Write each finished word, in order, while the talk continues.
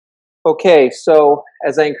Okay, so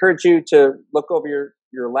as I encourage you to look over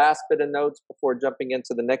your last bit of notes before jumping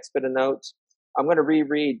into the next bit of notes, I'm going to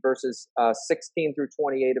reread verses 16 through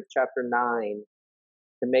 28 of chapter 9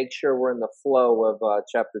 to make sure we're in the flow of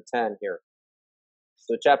chapter 10 here.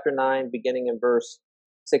 So, chapter 9, beginning in verse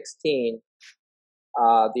 16,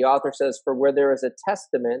 the author says, "For where there is a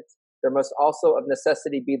testament, there must also of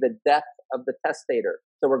necessity be the death of the testator."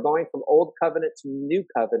 So, we're going from old covenant to new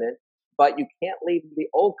covenant, but you can't leave the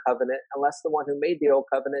old covenant unless the one who made the old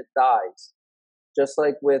covenant dies. Just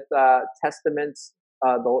like with testaments,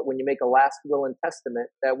 when you make a last will and testament,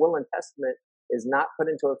 that will and testament is not put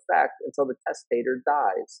into effect until the testator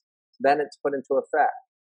dies. Then it's put into effect.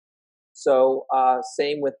 So,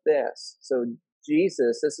 same with this. So,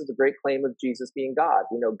 Jesus, this is a great claim of Jesus being God.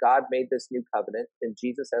 We know God made this new covenant, and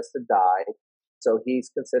Jesus has to die. So, he's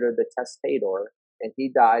considered the testator, and he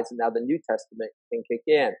dies, and now the New Testament can kick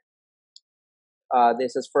in.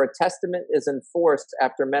 This is, "For a testament is enforced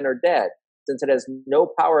after men are dead, since it has no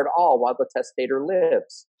power at all while the testator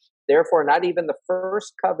lives. Therefore, not even the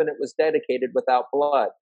first covenant was dedicated without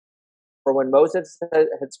blood. For when Moses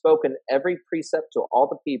had spoken every precept to all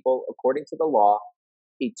the people according to the law,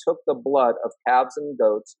 he took the blood of calves and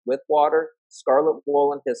goats with water, scarlet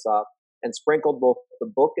wool, and hyssop, and sprinkled both the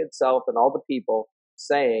book itself and all the people,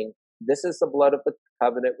 saying, 'This is the blood of the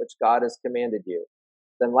covenant which God has commanded you.'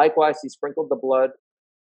 Then likewise he sprinkled both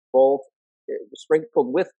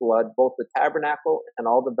with blood both the tabernacle and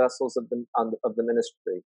all the vessels of the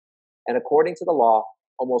ministry. And according to the law,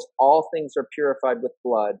 almost all things are purified with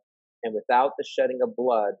blood, and without the shedding of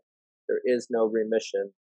blood, there is no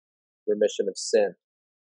remission of sin."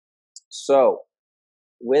 So,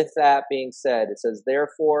 with that being said, it says,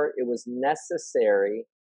 "Therefore it was necessary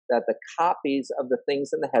that the copies of the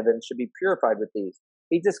things in the heavens should be purified with these."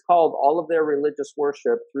 He just called all of their religious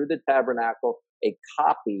worship through the tabernacle a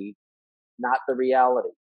copy, not the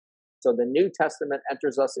reality. So the New Testament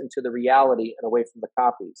enters us into the reality and away from the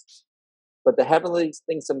copies. "But the heavenly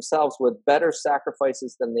things themselves with better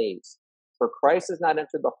sacrifices than these. For Christ has not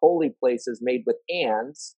entered the holy places made with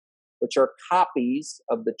hands, which are copies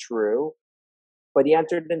of the true, but he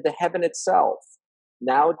entered into heaven itself,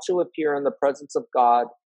 now to appear in the presence of God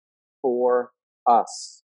for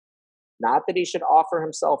us. Not that he should offer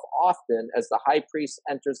himself often, as the high priest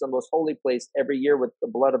enters the most holy place every year with the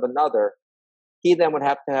blood of another. He then would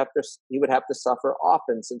have to suffer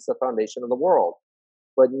often since the foundation of the world.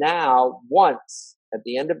 But now, once at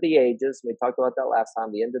the end of the ages," we talked about that last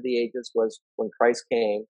time, the end of the ages was when Christ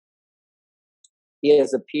came, "he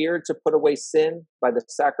has appeared to put away sin by the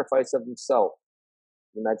sacrifice of himself."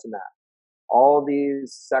 Imagine that. All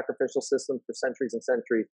these sacrificial systems for centuries and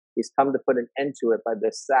centuries, he's come to put an end to it by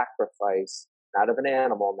this sacrifice, not of an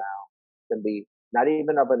animal now, can be not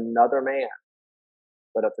even of another man,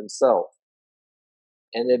 but of himself.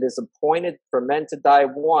 "And it is appointed for men to die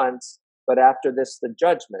once, but after this the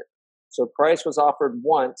judgment. So Christ was offered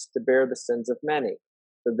once to bear the sins of many.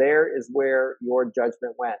 So there is where your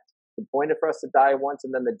judgment went. It's appointed for us to die once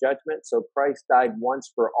and then the judgment. So Christ died once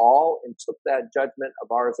for all and took that judgment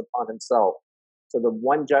of ours upon himself. So the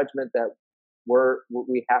one judgment that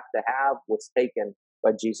we have to have was taken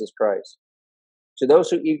by Jesus Christ. To those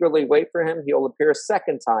who eagerly wait for him, he'll appear a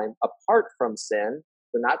second time apart from sin,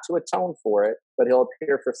 so not to atone for it, but he'll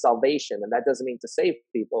appear for salvation. And that doesn't mean to save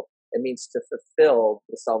people. It means to fulfill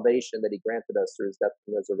the salvation that he granted us through his death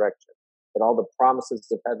and resurrection, that all the promises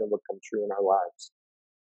of heaven would come true in our lives."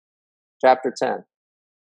 Chapter 10,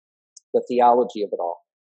 the theology of it all.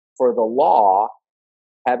 "For the law,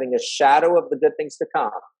 having a shadow of the good things to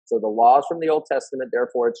come." So the law is from the Old Testament,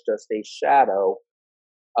 therefore it's just a shadow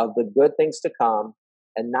of the good things to come,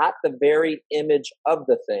 and not the very image of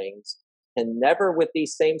the things, can never with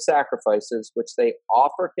these same sacrifices, which they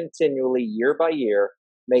offer continually year by year,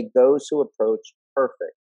 make those who approach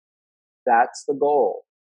perfect. That's the goal,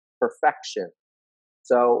 perfection.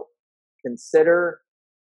 So consider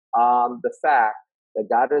the fact that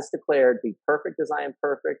God has declared, "Be perfect as I am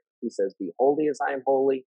perfect." He says, "Be holy as I am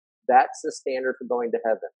holy." That's the standard for going to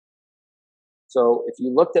heaven. So if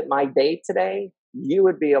you looked at my day today, you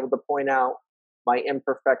would be able to point out my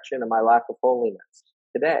imperfection and my lack of holiness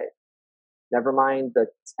today. Never mind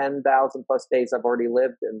the 10,000 plus days I've already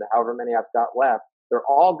lived and however many I've got left. They're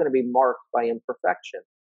all going to be marked by imperfection.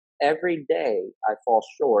 Every day I fall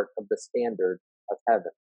short of the standard of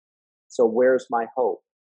heaven. So where's my hope?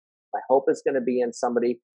 My hope is going to be in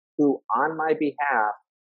somebody who, on my behalf,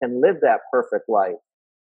 can live that perfect life.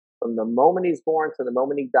 From the moment he's born to the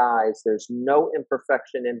moment he dies, there's no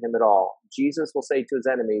imperfection in him at all. Jesus will say to his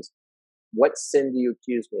enemies, "What sin do you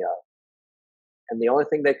accuse me of?" And the only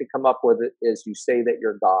thing they could come up with is, "You say that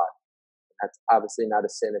you're God." That's obviously not a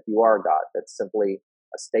sin if you are God. That's simply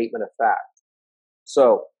a statement of fact.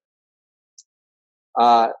 So,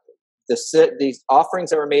 these offerings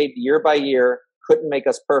that were made year by year couldn't make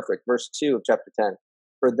us perfect. Verse 2 of chapter 10.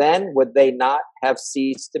 For then would they not have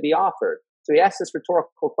ceased to be offered? So he asks this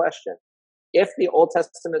rhetorical question. If the Old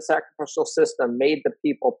Testament sacrificial system made the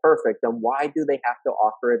people perfect, then why do they have to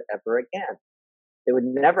offer it ever again? They would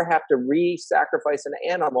never have to re-sacrifice an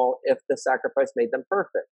animal if the sacrifice made them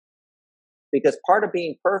perfect. Because part of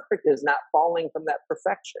being perfect is not falling from that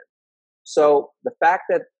perfection. So the fact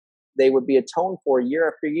that they would be atoned for year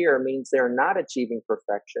after year means they're not achieving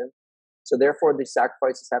perfection. So therefore, these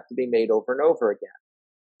sacrifices have to be made over and over again.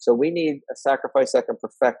 So we need a sacrifice that can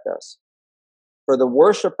perfect us. For the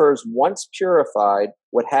worshipers, once purified,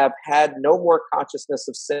 would have had no more consciousness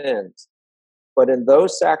of sins. But in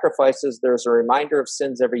those sacrifices, there's a reminder of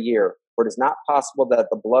sins every year. For it is not possible that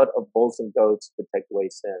the blood of bulls and goats could take away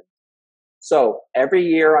sin. So every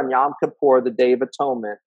year on Yom Kippur, the Day of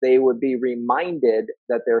Atonement, they would be reminded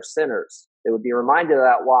that they're sinners. They would be reminded of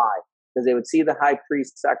that. Why? Because they would see the high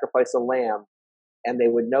priest sacrifice a lamb, and they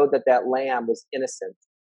would know that that lamb was innocent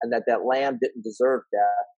and that that lamb didn't deserve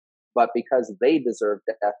death. But because they deserved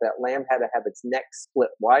death, that lamb had to have its neck split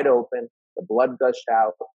wide open, the blood gushed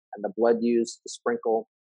out, and the blood used to sprinkle,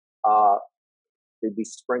 would be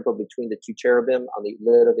sprinkled between the two cherubim on the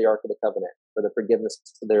lid of the Ark of the Covenant for the forgiveness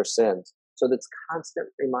of their sins. So that's constant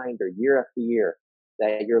reminder year after year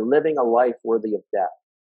that you're living a life worthy of death.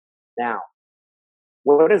 Now,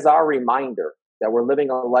 what is our reminder that we're living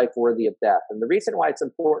a life worthy of death? And the reason why it's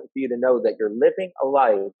important for you to know that you're living a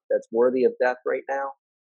life that's worthy of death right now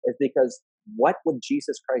is because what would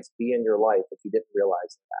Jesus Christ be in your life if you didn't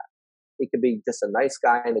realize that? He could be just a nice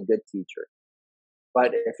guy and a good teacher.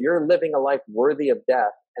 But if you're living a life worthy of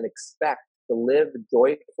death and expect to live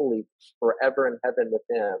joyfully forever in heaven with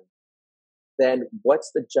him, then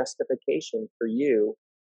what's the justification for you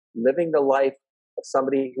living the life of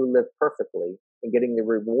somebody who lived perfectly and getting the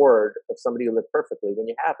reward of somebody who lived perfectly when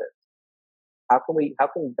you haven't? How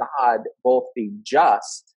can God both be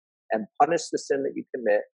just and punish the sin that you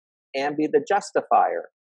commit and be the justifier,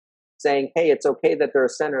 saying, hey, it's okay that they're a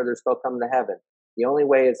sinner, they're still coming to heaven? The only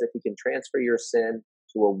way is if you can transfer your sin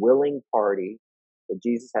to a willing party, but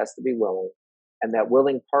Jesus has to be willing, and that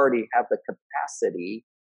willing party have the capacity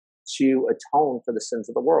to atone for the sins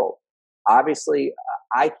of the world. Obviously,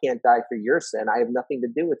 I can't die for your sin. I have nothing to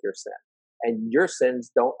do with your sin. And your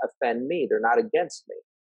sins don't offend me. They're not against me.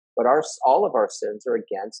 But all of our sins are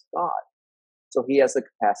against God. So he has the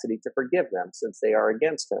capacity to forgive them since they are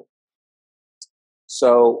against him.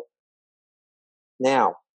 So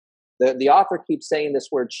now, the author keeps saying this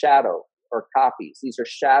word shadow or copies. These are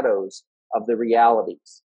shadows of the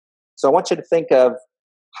realities. So I want you to think of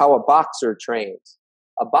how a boxer trains.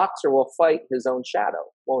 A boxer will fight his own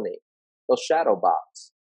shadow, won't he? He'll shadow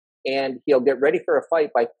box. And he'll get ready for a fight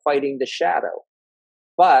by fighting the shadow.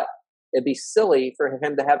 But it'd be silly for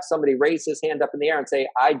him to have somebody raise his hand up in the air and say,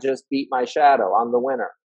 I just beat my shadow. I'm the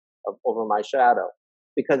winner over my shadow.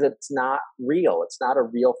 Because it's not real. It's not a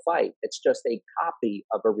real fight. It's just a copy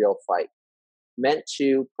of a real fight meant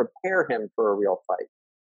to prepare him for a real fight.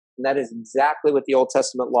 And that is exactly what the Old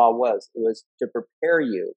Testament law was. It was to prepare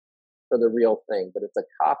you for the real thing, but it's a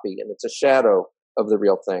copy and it's a shadow of the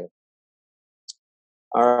real thing.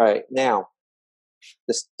 All right. Now,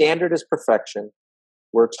 the standard is perfection.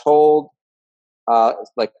 We're told,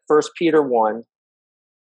 like 1 Peter 1,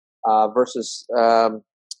 verses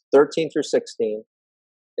 13 through 16,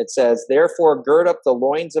 it says, therefore, gird up the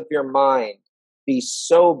loins of your mind, be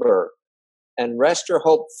sober, and rest your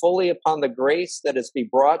hope fully upon the grace that is to be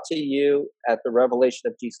brought to you at the revelation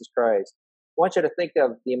of Jesus Christ. I want you to think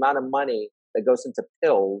of the amount of money that goes into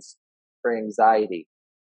pills for anxiety.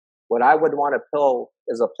 What I would want a pill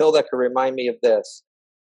is a pill that could remind me of this: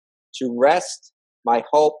 to rest my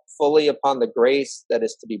hope fully upon the grace that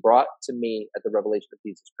is to be brought to me at the revelation of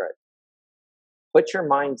Jesus Christ. Put your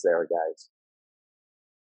minds there, guys.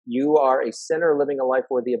 You are a sinner living a life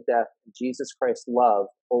worthy of death. Jesus Christ's love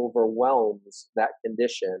overwhelms that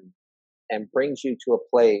condition and brings you to a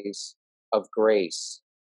place of grace.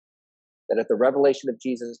 That at the revelation of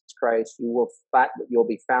Jesus Christ, you'll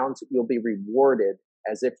be rewarded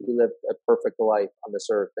as if you lived a perfect life on this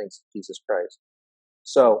earth, thanks to Jesus Christ.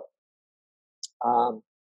 So,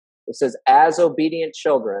 it says, as obedient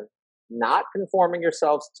children, not conforming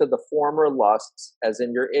yourselves to the former lusts, as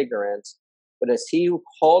in your ignorance, but as he who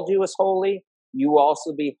called you is holy, you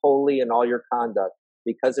also be holy in all your conduct,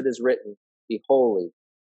 because it is written, be holy,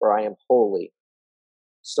 for I am holy.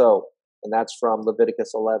 So, and that's from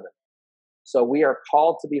Leviticus 11. So we are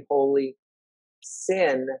called to be holy.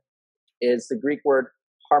 Sin is the Greek word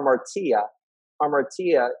hamartia.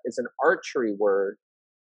 Hamartia is an archery word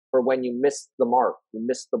for when you miss the mark, you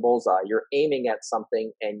miss the bullseye. You're aiming at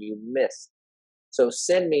something and you miss. So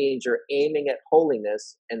sin means you're aiming at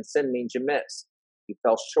holiness, and sin means you missed. You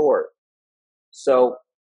fell short. So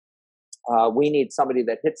we need somebody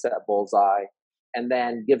that hits that bullseye and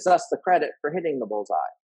then gives us the credit for hitting the bullseye.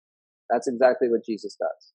 That's exactly what Jesus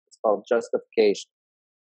does. It's called justification.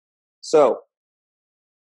 So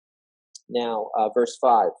now, verse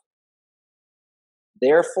 5.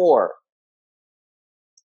 Therefore,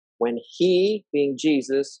 when he, being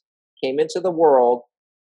Jesus, came into the world,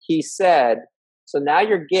 he said, so now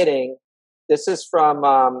you're getting, this is from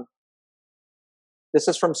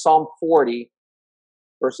Psalm 40,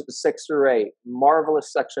 verses 6 through 8,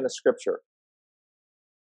 marvelous section of scripture.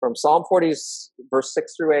 From Psalm 40, verse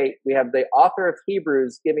 6 through 8, we have the author of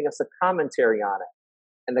Hebrews giving us a commentary on it.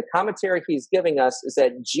 And the commentary he's giving us is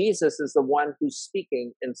that Jesus is the one who's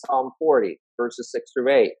speaking in Psalm 40, verses 6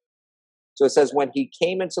 through 8. So it says, when he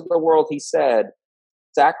came into the world, he said,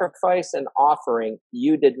 sacrifice and offering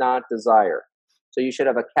you did not desire. So you should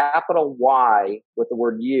have a capital Y with the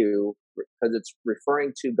word you, because it's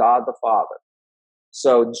referring to God the Father.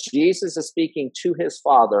 So Jesus is speaking to his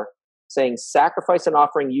Father, saying, sacrifice and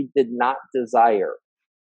offering you did not desire,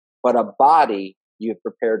 but a body you have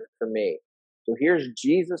prepared for me. So here's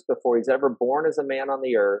Jesus before he's ever born as a man on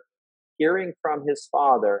the earth, hearing from his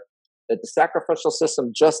Father that the sacrificial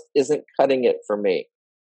system just isn't cutting it for me.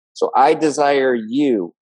 So I desire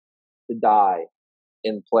you to die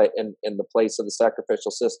in the place of the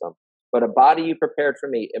sacrificial system. But a body you prepared for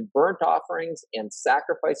me. In burnt offerings and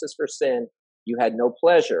sacrifices for sin, you had no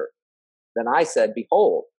pleasure. Then I said,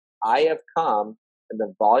 behold, I have come, and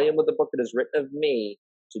the volume of the book that is written of me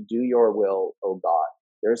to do your will, O God.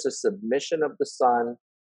 There's a submission of the Son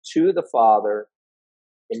to the Father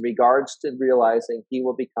in regards to realizing he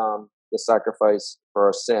will become the sacrifice for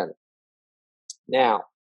our sin. Now,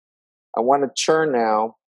 I want to turn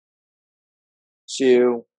now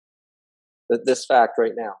to this fact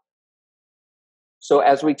right now. So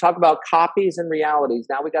as we talk about copies and realities,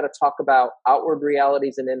 now we got to talk about outward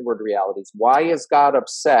realities and inward realities. Why is God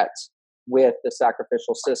upset with the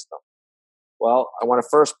sacrificial system? Well, I want to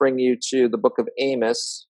first bring you to the book of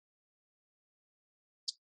Amos,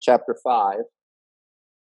 chapter 5.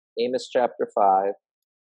 Amos chapter 5.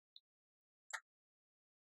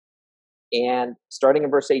 And starting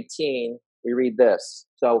in verse 18, we read this.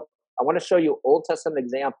 So I want to show you Old Testament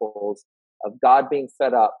examples of God being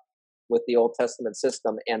fed up with the Old Testament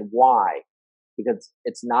system and why. Because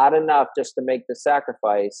it's not enough just to make the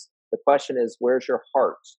sacrifice. The question is, where's your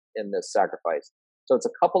heart in this sacrifice? So it's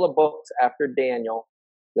a couple of books after Daniel.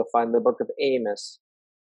 You'll find the book of Amos.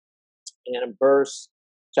 And in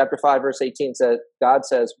chapter 5, verse 18 says, God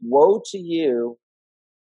says, woe to you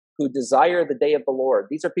who desire the day of the Lord.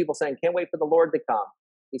 These are people saying, can't wait for the Lord to come.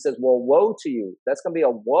 He says, well, woe to you. That's going to be a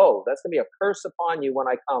woe. That's going to be a curse upon you when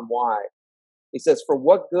I come. Why? He says, for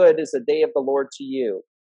what good is the day of the Lord to you?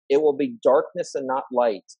 It will be darkness and not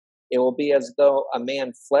light. It will be as though a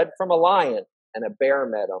man fled from a lion and a bear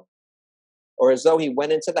met him. Or as though he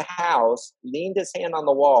went into the house, leaned his hand on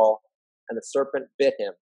the wall, and a serpent bit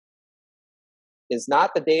him. Is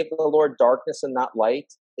not the day of the Lord darkness and not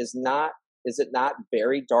light? Is it not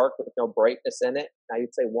very dark with no brightness in it? Now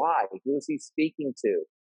you'd say, why? Who is he speaking to?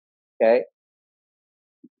 Okay.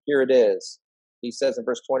 Here it is. He says in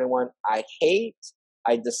verse 21, I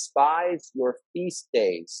despise your feast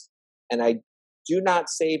days, and I do not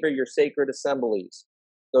savor your sacred assemblies.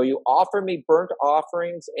 Though you offer me burnt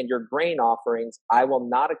offerings and your grain offerings, I will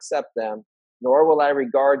not accept them, nor will I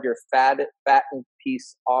regard your fattened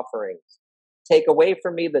peace offerings. Take away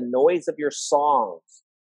from me the noise of your songs,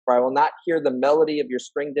 for I will not hear the melody of your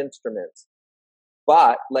stringed instruments.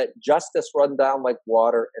 But let justice run down like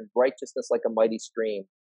water and righteousness like a mighty stream.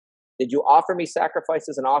 Did you offer me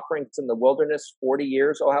sacrifices and offerings in the wilderness 40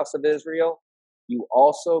 years, O house of Israel? You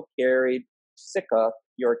also carried Sikkoth,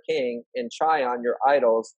 your king, and Chion, your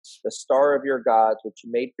idols, the star of your gods, which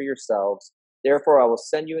you made for yourselves. Therefore I will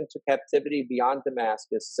send you into captivity beyond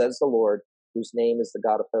Damascus, says the Lord, whose name is the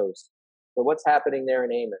God of hosts. So what's happening there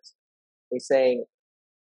in Amos? He's saying,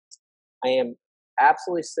 I am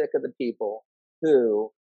absolutely sick of the people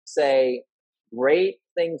who say great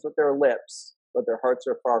things with their lips, but their hearts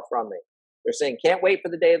are far from me. They're saying, can't wait for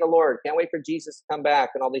the day of the Lord, can't wait for Jesus to come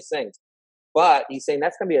back, and all these things. But he's saying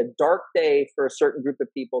that's going to be a dark day for a certain group of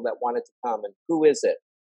people that want it to come. And who is it?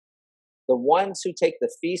 The ones who take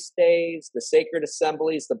the feast days, the sacred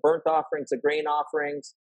assemblies, the burnt offerings, the grain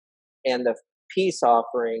offerings, and the peace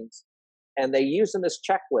offerings, and they use them as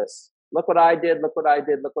checklists. Look what I did. Look what I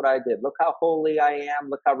did. Look what I did. Look how holy I am.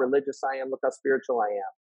 Look how religious I am. Look how spiritual I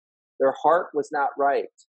am. Their heart was not right.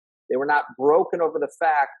 They were not broken over the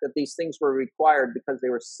fact that these things were required because they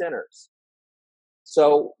were sinners.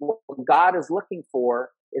 So what God is looking for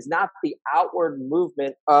is not the outward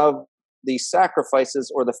movement of the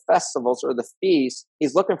sacrifices or the festivals or the feasts.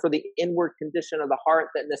 He's looking for the inward condition of the heart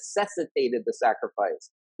that necessitated the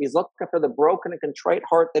sacrifice. He's looking for the broken and contrite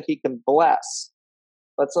heart that he can bless.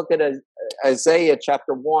 Let's look at Isaiah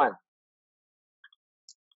chapter 1.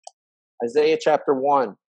 Isaiah chapter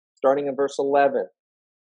 1, starting in verse 11.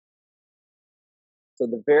 So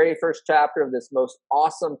the very first chapter of this most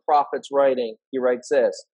awesome prophet's writing, he writes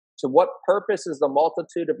this: "To what purpose is the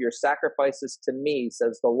multitude of your sacrifices to me,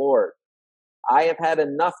 says the Lord? I have had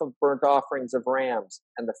enough of burnt offerings of rams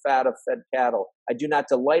and the fat of fed cattle. I do not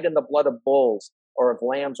delight in the blood of bulls or of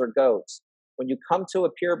lambs or goats. When you come to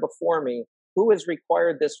appear before me, who has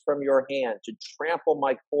required this from your hand, to trample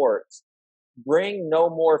my courts? Bring no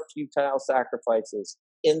more futile sacrifices.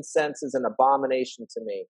 Incense is an abomination to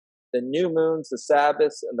me. The new moons, the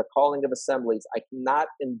Sabbaths, and the calling of assemblies. I cannot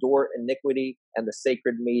endure iniquity and the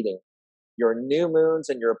sacred meeting. Your new moons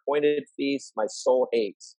and your appointed feasts my soul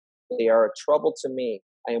hates. They are a trouble to me.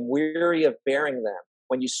 I am weary of bearing them.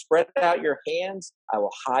 When you spread out your hands, I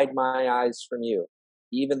will hide my eyes from you.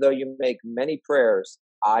 Even though you make many prayers,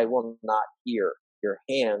 I will not hear. Your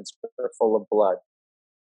hands are full of blood.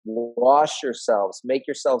 Wash yourselves, make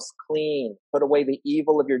yourselves clean, put away the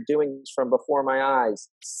evil of your doings from before my eyes.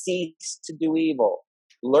 Cease to do evil,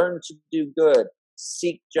 learn to do good,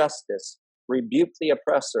 seek justice, rebuke the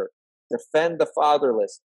oppressor, defend the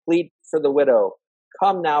fatherless, plead for the widow.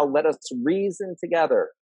 Come now, let us reason together,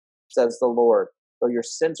 says the Lord. Though your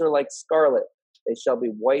sins are like scarlet, they shall be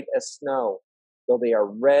white as snow. Though they are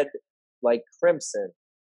red like crimson,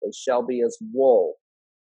 they shall be as wool.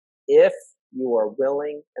 If you are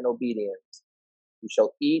willing and obedient, you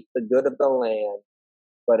shall eat the good of the land.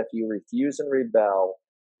 But if you refuse and rebel,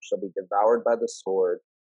 you shall be devoured by the sword,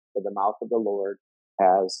 for the mouth of the Lord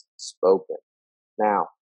has spoken. Now,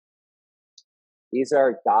 these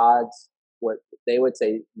are God's, what they would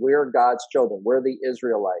say, we're God's children. We're the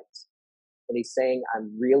Israelites. And he's saying,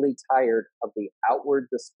 I'm really tired of the outward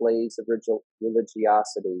displays of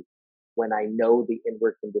religiosity when I know the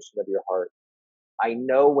inward condition of your heart. I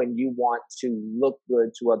know when you want to look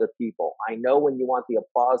good to other people. I know when you want the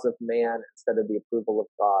applause of man instead of the approval of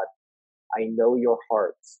God. I know your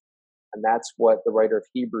hearts. And that's what the writer of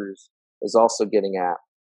Hebrews is also getting at.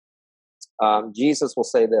 Jesus will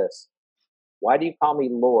say this: why do you call me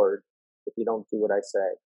Lord if you don't do what I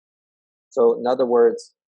say? So in other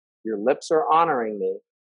words, your lips are honoring me,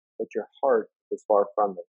 but your heart is far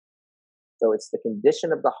from me. So it's the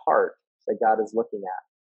condition of the heart that God is looking at.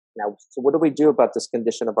 Now, so what do we do about this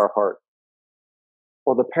condition of our heart?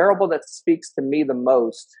 Well, the parable that speaks to me the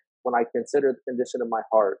most when I consider the condition of my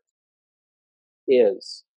heart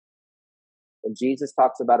is when Jesus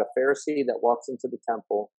talks about a Pharisee that walks into the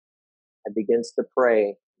temple and begins to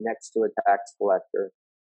pray next to a tax collector.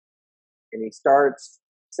 And he starts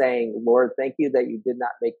saying, Lord, thank you that you did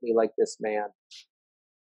not make me like this man.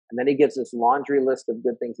 And then he gives this laundry list of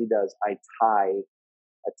good things he does. I tithe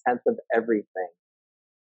 1/10 of everything.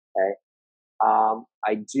 Okay.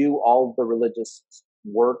 I do all the religious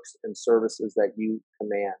works and services that you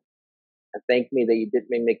command. And thank me that you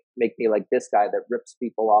didn't make me like this guy that rips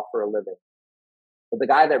people off for a living. But the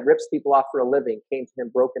guy that rips people off for a living came to him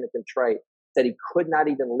broken and contrite, said he could not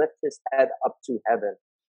even lift his head up to heaven.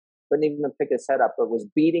 Couldn't even pick his head up, but was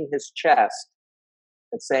beating his chest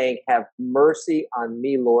and saying, have mercy on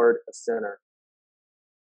me, Lord, a sinner.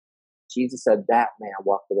 Jesus said that man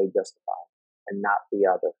walked away justified and not the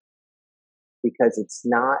other. Because it's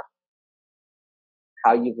not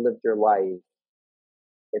how you've lived your life,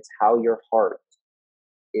 it's how your heart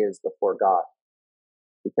is before God.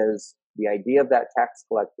 Because the idea of that tax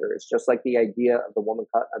collector is just like the idea of the woman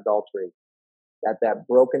caught in adultery, that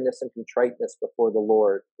brokenness and contriteness before the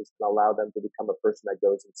Lord is going to allow them to become a person that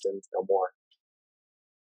goes and sins no more.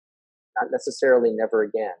 Not necessarily never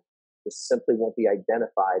again. Just simply won't be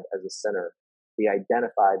identified as a sinner. Be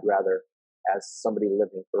identified, rather, as somebody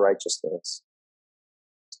living for righteousness.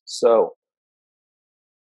 So,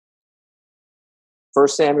 1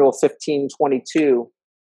 Samuel 15:22,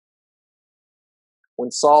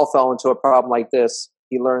 when Saul fell into a problem like this,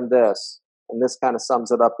 he learned this, and this kind of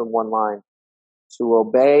sums it up in one line. To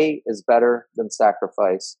obey is better than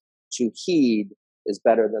sacrifice. To heed is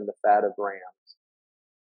better than the fat of rams.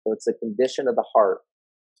 So it's the condition of the heart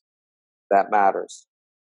that matters.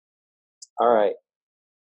 All right.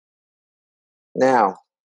 Now,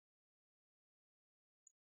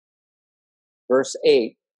 Verse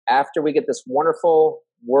 8, after we get this wonderful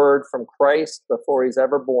word from Christ before he's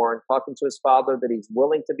ever born, talking to his Father that he's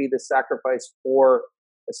willing to be the sacrifice for,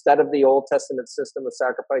 instead of the Old Testament system of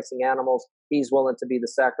sacrificing animals, he's willing to be the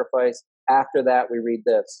sacrifice. After that, we read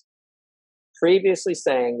this. Previously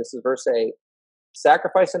saying, this is verse 8,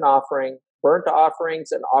 sacrifice and offering, burnt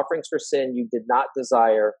offerings and offerings for sin you did not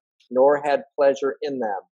desire, nor had pleasure in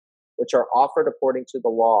them, which are offered according to the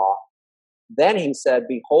law. Then he said,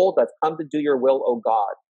 behold, I've come to do your will, O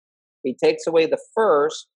God. He takes away the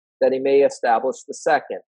first, that he may establish the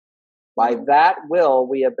second. By that will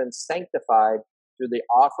we have been sanctified through the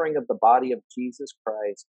offering of the body of Jesus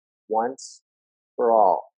Christ once for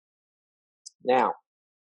all. Now,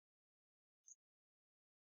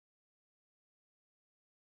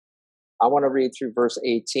 I want to read through verse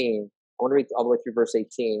 18. I want to read all the way through verse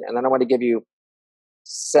 18, and then I want to give you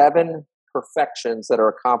 7 perfections that are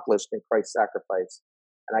accomplished in Christ's sacrifice.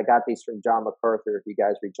 And I got these from John MacArthur, if you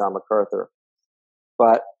guys read John MacArthur.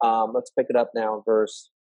 But let's pick it up now in verse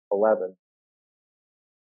 11.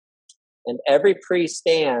 And every priest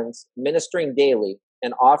stands ministering daily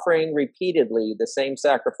and offering repeatedly the same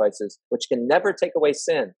sacrifices, which can never take away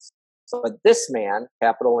sins. But this man,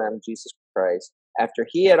 capital M, Jesus Christ, after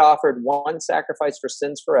he had offered one sacrifice for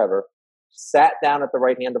sins forever, sat down at the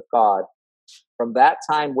right hand of God, from that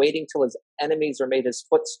time waiting till his enemies are made his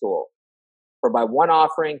footstool. For by one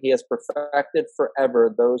offering he has perfected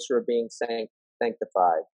forever those who are being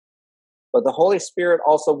sanctified. But the Holy Spirit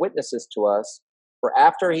also witnesses to us, for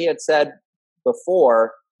after he had said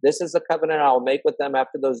before, this is the covenant I will make with them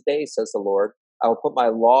after those days, says the Lord. I will put my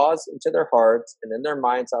laws into their hearts, and in their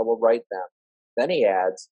minds I will write them. Then he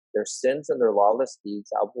adds, their sins and their lawless deeds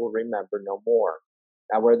I will remember no more.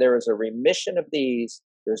 Now where there is a remission of these,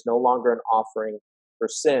 there's no longer an offering for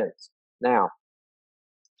sins. Now,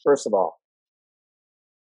 first of all,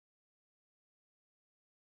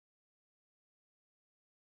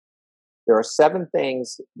 there are 7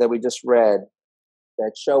 things that we just read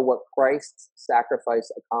that show what Christ's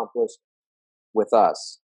sacrifice accomplished with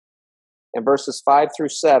us. In verses 5 through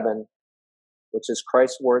 7, which is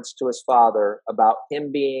Christ's words to his Father about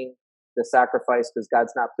him being the sacrifice because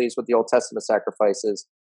God's not pleased with the Old Testament sacrifices,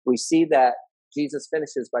 we see that Jesus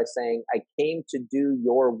finishes by saying, I came to do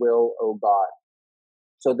your will, O God.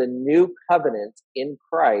 So the new covenant in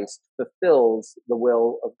Christ fulfills the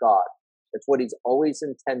will of God. It's what he's always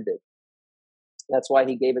intended. That's why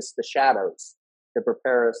he gave us the shadows to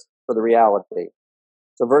prepare us for the reality.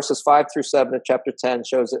 So verses 5 through 7 of chapter 10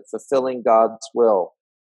 shows it fulfilling God's will.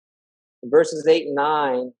 In verses 8 and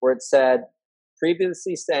 9, where it said,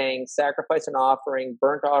 previously saying, sacrifice and offering,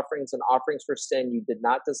 burnt offerings and offerings for sin you did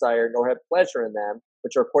not desire, nor have pleasure in them,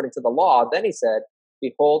 which are according to the law. Then he said,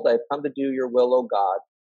 behold, I have come to do your will, O God.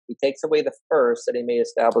 He takes away the first, that he may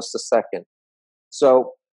establish the second.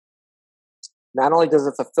 So, not only does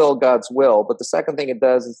it fulfill God's will, but the second thing it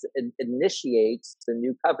does is it initiates the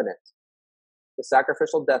new covenant. The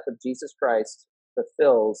sacrificial death of Jesus Christ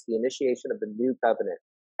fulfills the initiation of the new covenant,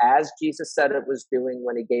 as Jesus said it was doing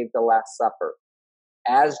when he gave the Last Supper.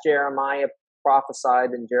 As Jeremiah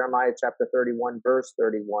prophesied in Jeremiah chapter 31, verse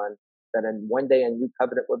 31, that in one day a new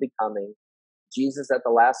covenant would be coming, Jesus at the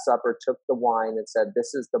Last Supper took the wine and said,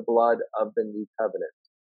 this is the blood of the new covenant.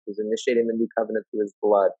 He's initiating the new covenant through his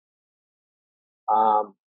blood.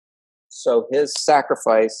 So his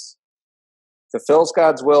sacrifice fulfills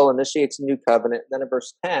God's will, initiates a new covenant. Then in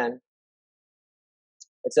verse 10,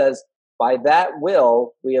 it says, by that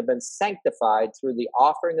will, we have been sanctified through the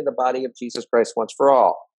offering of the body of Jesus Christ once for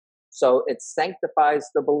all. So it sanctifies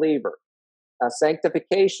the believer.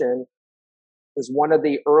 Sanctification is one of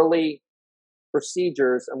the early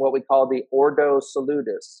procedures in what we call the Ordo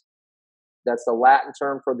Salutis. That's the Latin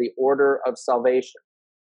term for the order of salvation.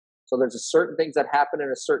 So there's a certain things that happen in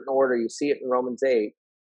a certain order. You see it in Romans 8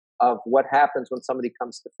 of what happens when somebody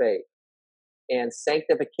comes to faith. And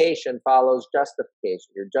sanctification follows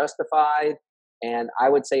justification. You're justified, and I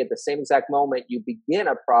would say at the same exact moment, you begin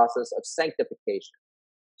a process of sanctification.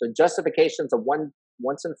 So justification is a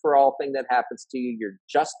once and for all thing that happens to you. You're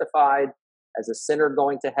justified as a sinner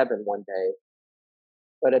going to heaven one day.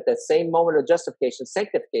 But at the same moment of justification,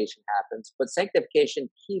 sanctification happens, but sanctification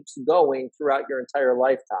keeps going throughout your entire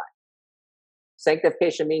lifetime.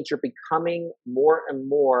 Sanctification means you're becoming more and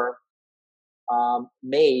more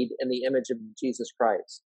made in the image of Jesus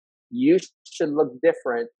Christ. You should look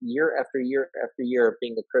different year after year after year of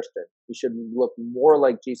being a Christian. You should look more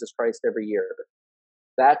like Jesus Christ every year.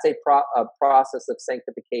 That's a process of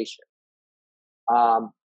sanctification.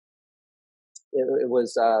 It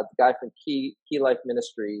was the guy from Key Life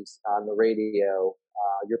Ministries on the radio.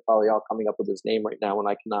 You're probably all coming up with his name right now when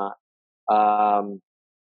I cannot. Um,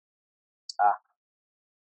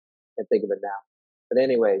 can't think of it now. But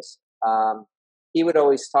anyways, he would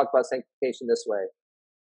always talk about sanctification this way.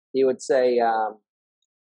 He would say, I'm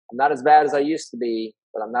not as bad as I used to be,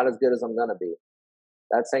 but I'm not as good as I'm going to be.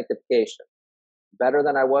 That's sanctification. Better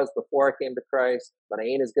than I was before I came to Christ, but I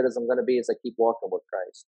ain't as good as I'm going to be as I keep walking with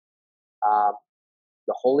Christ.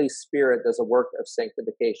 The Holy Spirit does a work of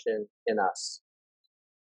sanctification in us.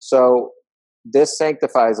 So this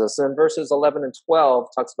sanctifies us. In verses 11 and 12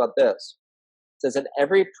 talks about this. It says, and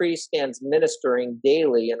every priest stands ministering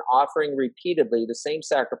daily and offering repeatedly the same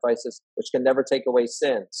sacrifices which can never take away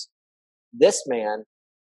sins. This man,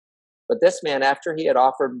 after he had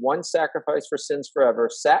offered one sacrifice for sins forever,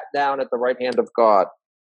 sat down at the right hand of God.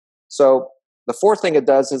 So the fourth thing it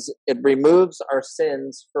does is it removes our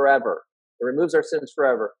sins forever. It removes our sins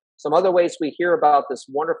forever. Some other ways we hear about this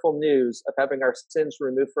wonderful news of having our sins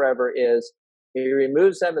removed forever is he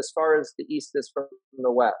removes them as far as the east is from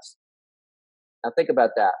the west. Now think about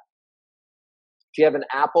that. If you have an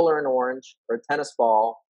apple or an orange or a tennis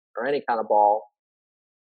ball or any kind of ball,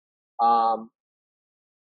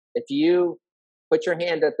 if you put your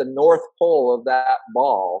hand at the north pole of that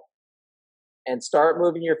ball and start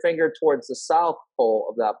moving your finger towards the south pole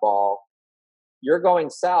of that ball, you're going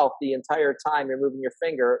south the entire time you're moving your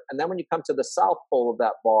finger. And then when you come to the south pole of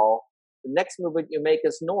that ball, the next movement you make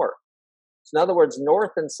is north. So in other words,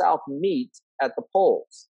 north and south meet at the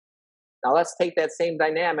poles. Now let's take that same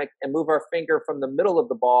dynamic and move our finger from the middle of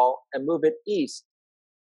the ball and move it east.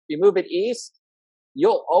 If you move it east,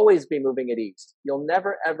 you'll always be moving it east. You'll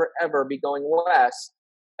never, ever, ever be going west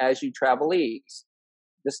as you travel east.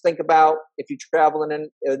 Just think about if you travel in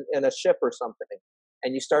a ship or something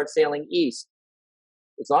and you start sailing east.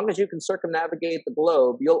 As long as you can circumnavigate the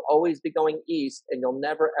globe, you'll always be going east and you'll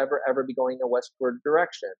never, ever, ever be going in a westward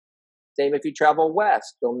direction. Same if you travel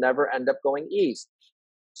west, you'll never end up going east.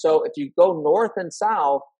 So if you go north and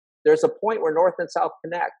south, there's a point where north and south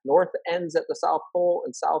connect. North ends at the South Pole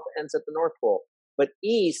and south ends at the North Pole. But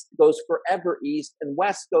east goes forever east and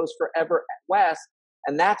west goes forever west.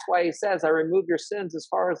 And that's why he says, I remove your sins as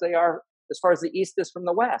far as they are, as far as the east is from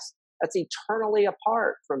the west. That's eternally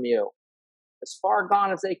apart from you, as far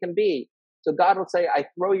gone as they can be. So God will say, I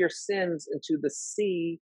throw your sins into the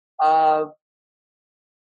sea of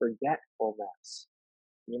forgetfulness.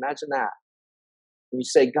 Can you imagine that? And you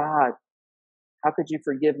say, God, how could you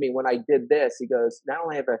forgive me when I did this? He goes, not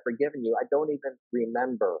only have I forgiven you, I don't even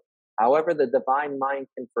remember. However, the divine mind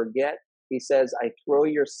can forget. He says, I throw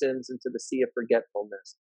your sins into the sea of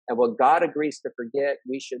forgetfulness. And what God agrees to forget,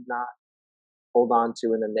 we should not hold on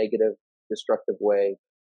to in a negative, destructive way.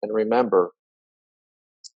 And remember,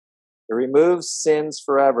 it removes sins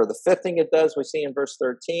forever. The fifth thing it does, we see in verse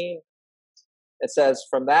 13, it says,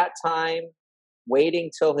 from that time, waiting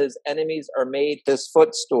till his enemies are made his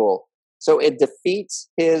footstool. So it defeats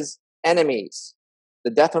his enemies.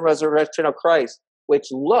 The death and resurrection of Christ,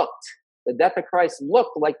 the death of Christ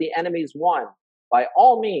looked like the enemies won. By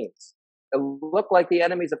all means, it looked like the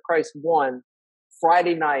enemies of Christ won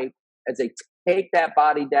Friday night as they take that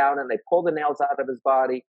body down and they pull the nails out of his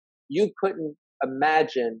body. You couldn't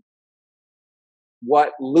imagine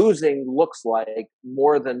what losing looks like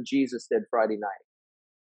more than Jesus did Friday night.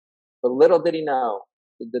 But little did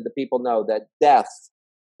the people know that death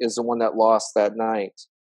is the one that lost that night.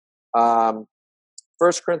 1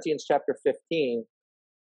 Corinthians chapter 15,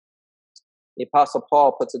 the Apostle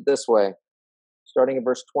Paul puts it this way, starting in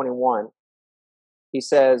verse 21. He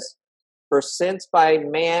says, for since by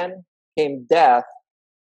man came death,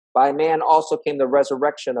 by man also came the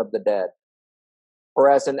resurrection of the dead. For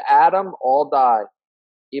as in Adam all die,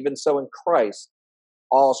 even so in Christ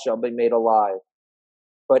all shall be made alive.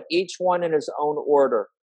 But each one in his own order.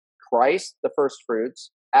 Christ, the first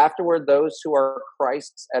fruits, afterward those who are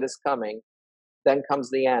Christ's at his coming. Then comes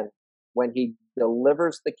the end, when he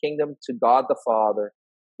delivers the kingdom to God the Father,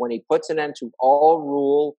 when he puts an end to all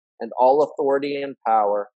rule and all authority and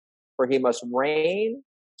power, for he must reign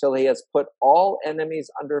till he has put all enemies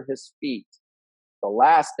under his feet. The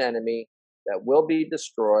last enemy that will be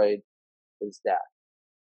destroyed is death.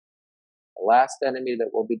 The last enemy that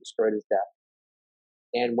will be destroyed is death.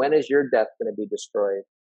 And when is your death going to be destroyed?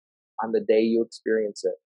 On the day you experience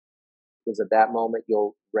it. Because at that moment,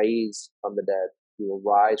 you'll raise from the dead. You will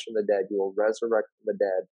rise from the dead. You will resurrect from the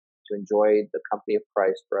dead to enjoy the company of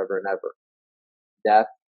Christ forever and ever. Death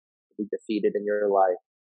will be defeated in your life.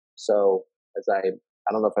 So, as I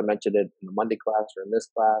don't know if I mentioned it in the Monday class or in this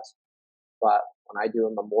class, but when I do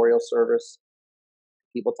a memorial service,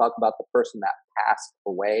 people talk about the person that passed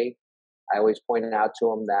away. I always point out to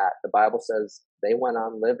them that the Bible says they went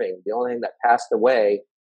on living. The only thing that passed away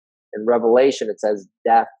In Revelation, it says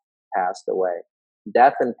death passed away.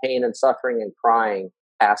 Death and pain and suffering and crying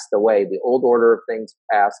passed away. The old order of things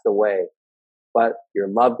passed away. But your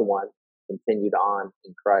loved one continued on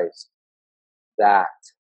in Christ. That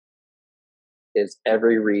is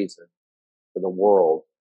every reason for the world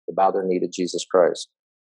to bow their knee to Jesus Christ.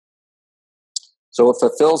 So it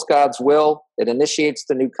fulfills God's will. It initiates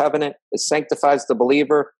the new covenant. It sanctifies the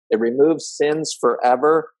believer. It removes sins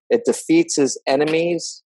forever. It defeats his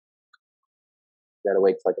enemies. Gotta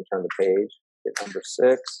wait till I can turn the page. Get number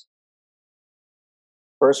 6.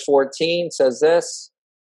 Verse 14 says this: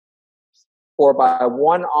 for by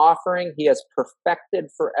one offering he has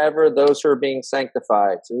perfected forever those who are being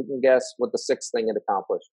sanctified. So who can guess what the 6th thing it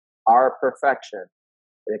accomplished? Our perfection.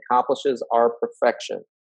 It accomplishes our perfection,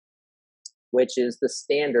 which is the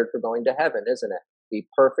standard for going to heaven, isn't it? Be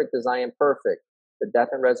perfect as I am perfect. The death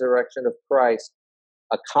and resurrection of Christ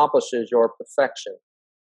accomplishes your perfection.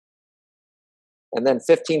 And then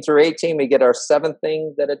 15 through 18, we get our 7th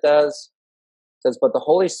thing that it does. It says, but the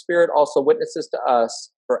Holy Spirit also witnesses to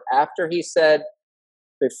us, for after he said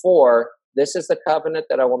before, this is the covenant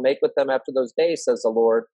that I will make with them after those days, says the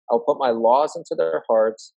Lord. I will put my laws into their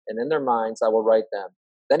hearts, and in their minds I will write them.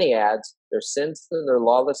 Then he adds, their sins and their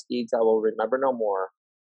lawless deeds I will remember no more.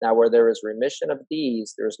 Now where there is remission of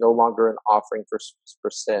these, there is no longer an offering for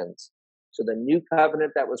sins. So the new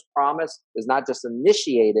covenant that was promised is not just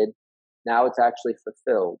initiated, now it's actually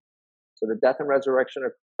fulfilled. So the death and resurrection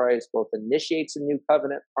of Christ both initiates a new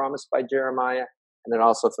covenant promised by Jeremiah, and then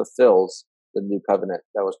also fulfills the new covenant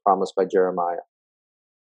that was promised by Jeremiah.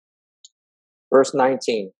 Verse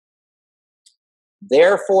 19.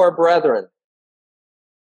 Therefore, brethren,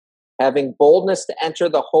 having boldness to enter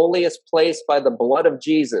the holiest place by the blood of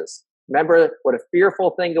Jesus. Remember what a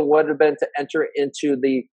fearful thing it would have been to enter into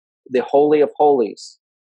the Holy of Holies.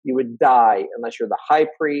 You would die unless you're the high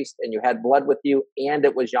priest and you had blood with you, and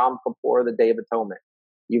it was Yom Kippur, the Day of Atonement.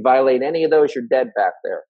 You violate any of those, you're dead back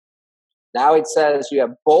there. Now it says you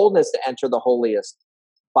have boldness to enter the holiest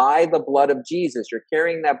by the blood of Jesus. You're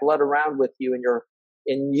carrying that blood around with you, and you're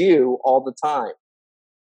in you all the time.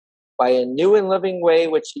 By a new and living way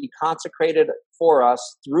which he consecrated for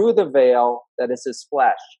us through the veil that is his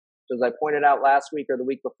flesh. So as I pointed out last week or the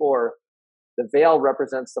week before, the veil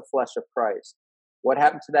represents the flesh of Christ. What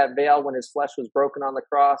happened to that veil when his flesh was broken on the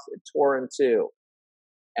cross? It tore in two.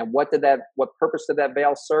 And what purpose did that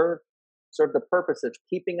veil serve? It served the purpose of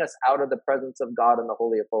keeping us out of the presence of God in the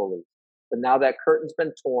Holy of Holies. But now that curtain's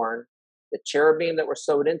been torn, the cherubim that were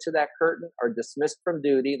sewed into that curtain are dismissed from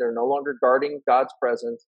duty. They're no longer guarding God's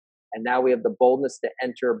presence. And now we have the boldness to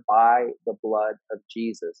enter by the blood of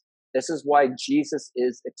Jesus. This is why Jesus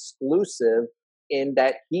is exclusive, in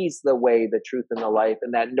that he's the way, the truth, and the life,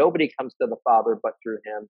 and that nobody comes to the Father but through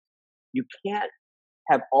him. You can't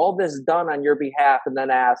have all this done on your behalf and then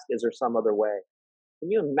ask, is there some other way? Can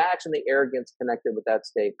you imagine the arrogance connected with that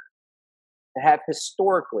statement? To have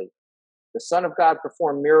historically the Son of God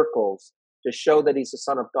perform miracles to show that he's the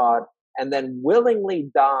Son of God, and then willingly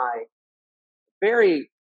die very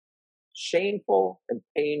shameful and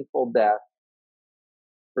painful death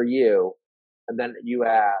for you, and then you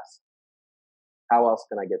ask, how else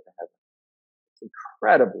can I get to heaven? It's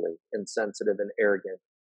incredibly insensitive and arrogant.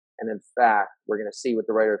 And in fact, we're going to see what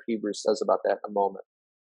the writer of Hebrews says about that in a moment.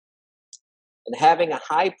 And having a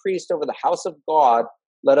high priest over the house of God,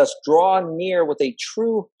 let us draw near with a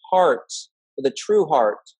true heart,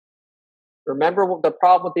 Remember what the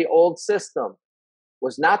problem with the old system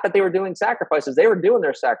was not that they were doing sacrifices. They were doing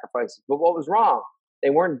their sacrifices. But what was wrong? They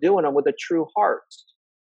weren't doing them with a true heart.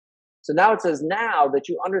 So now it says, now that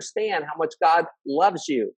you understand how much God loves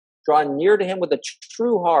you, draw near to him with a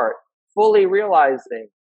true heart, fully realizing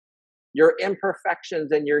your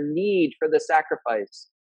imperfections and your need for the sacrifice,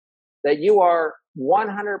 that you are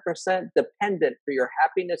 100% dependent for your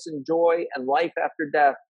happiness and joy and life after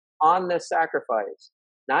death on this sacrifice,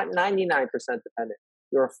 not 99% dependent.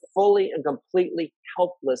 You're fully and completely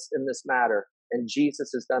helpless in this matter, and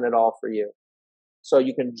Jesus has done it all for you. So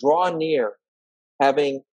you can draw near,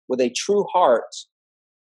 having with a true heart,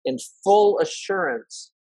 in full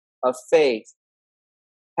assurance of faith,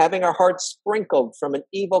 having our hearts sprinkled from an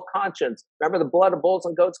evil conscience. Remember, the blood of bulls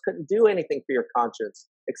and goats couldn't do anything for your conscience,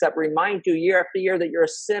 except remind you year after year that you're a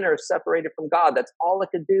sinner separated from God. That's all it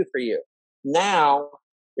could do for you. Now,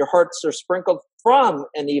 your hearts are sprinkled from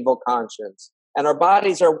an evil conscience, and our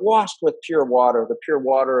bodies are washed with pure water, the pure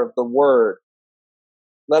water of the Word.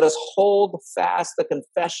 Let us hold fast the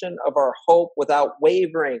confession of our hope without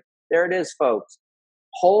wavering. There it is, folks.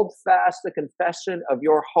 Hold fast the confession of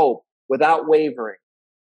your hope without wavering.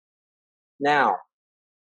 Now,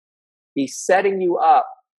 he's setting you up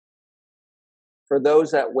for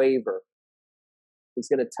those that waver. He's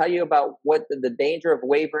going to tell you about what the danger of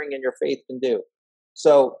wavering in your faith can do.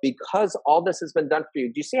 So because all this has been done for you,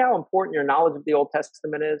 do you see how important your knowledge of the Old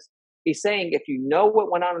Testament is? He's saying if you know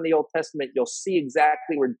what went on in the Old Testament, you'll see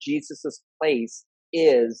exactly where Jesus' place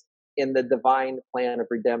is in the divine plan of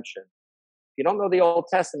redemption. If you don't know the Old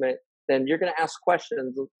Testament, then you're going to ask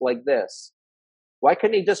questions like this. Why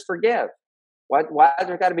couldn't he just forgive? Why has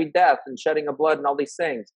there got to be death and shedding of blood and all these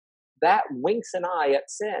things? That winks an eye at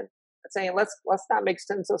sin. It's saying, let's not make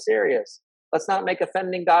sin so serious. Let's not make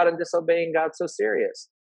offending God and disobeying God so serious.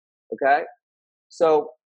 Okay? So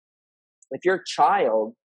if your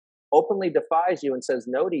child openly defies you and says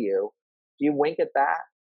no to you, do you wink at that?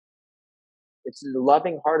 It's the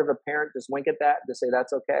loving heart of a parent, just wink at that, to say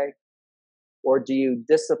that's okay? Or do you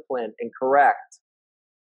discipline and correct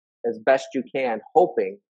as best you can,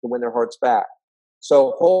 hoping to win their hearts back?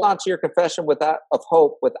 So hold on to your confession of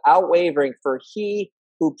hope without wavering, for he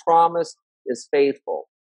who promised is faithful.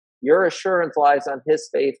 Your assurance lies on his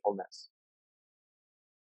faithfulness.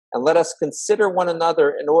 And let us consider one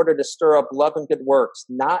another in order to stir up love and good works,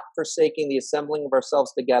 not forsaking the assembling of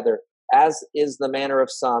ourselves together, as is the manner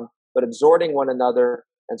of some, but exhorting one another,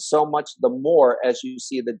 and so much the more as you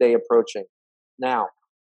see the day approaching. Now,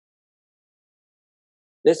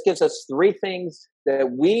 this gives us three things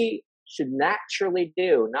that we should naturally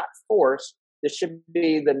do, not force. This should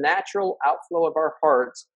be the natural outflow of our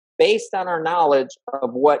hearts based on our knowledge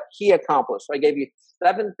of what he accomplished. So I gave you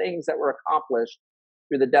 7 things that were accomplished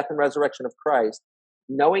through the death and resurrection of Christ.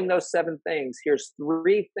 Knowing those 7 things, here's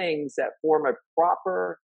 3 things that form a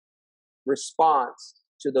proper response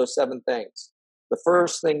to those 7 things. The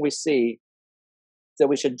first thing we see is that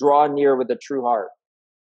we should draw near with a true heart.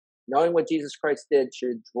 Knowing what Jesus Christ did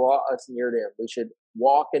should draw us near to him. We should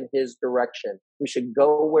walk in his direction. We should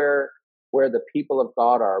go where the people of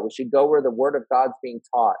God are. We should go where the word of God's being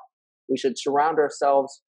taught. We should surround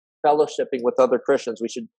ourselves fellowshipping with other Christians. We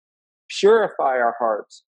should purify our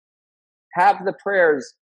hearts. Have the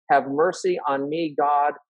prayers, have mercy on me,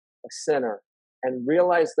 God, a sinner, and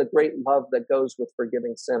realize the great love that goes with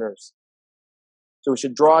forgiving sinners. So we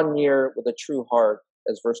should draw near with a true heart,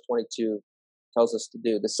 as verse 22 tells us to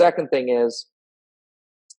do. The second thing is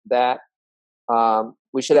that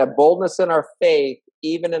we should have boldness in our faith,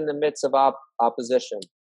 even in the midst of opposition.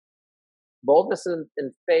 Boldness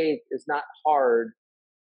in faith is not hard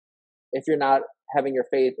if you're not having your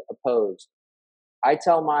faith opposed. I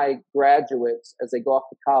tell my graduates as they go off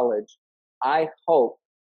to college, I hope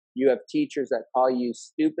you have teachers that call you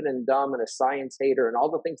stupid and dumb and a science hater and all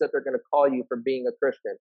the things that they're going to call you for being a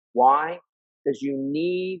Christian. Why? Because you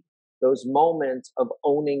need those moments of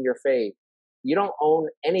owning your faith. You don't own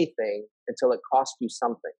anything until it costs you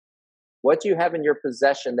something. What do you have in your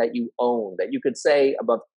possession that you own, that you could say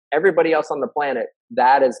above everybody else on the planet,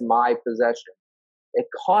 that is my possession? It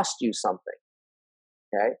cost you something.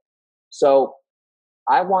 Okay? So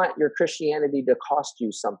I want your Christianity to cost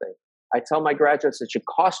you something. I tell my graduates it should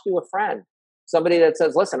cost you a friend. Somebody that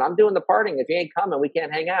says, listen, I'm doing the partying. If you ain't coming, we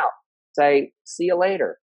can't hang out. Say, see you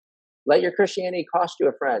later. Let your Christianity cost you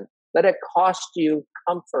a friend. Let it cost you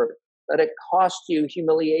comfort. Let it cost you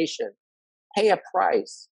humiliation. Pay a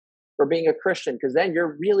price for being a Christian, because then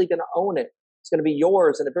you're really going to own it. It's going to be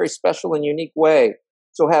yours in a very special and unique way.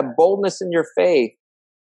 So have boldness in your faith,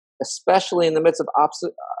 especially in the midst of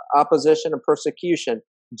opposition and persecution.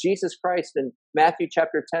 Jesus Christ in Matthew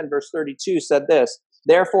chapter 10, verse 32 said this,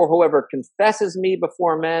 therefore, whoever confesses me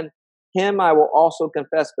before men, him I will also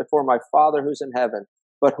confess before my Father who's in heaven.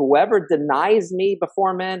 But whoever denies me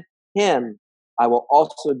before men, him I will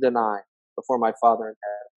also deny before my Father in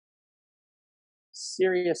heaven.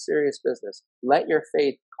 Serious, serious business. Let your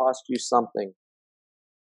faith cost you something.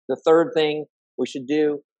 The third thing we should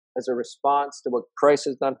do as a response to what Christ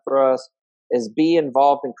has done for us is be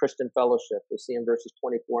involved in Christian fellowship. We see in verses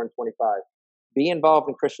 24 and 25. Be involved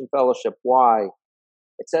in Christian fellowship. Why?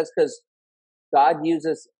 It says because God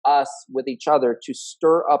uses us with each other to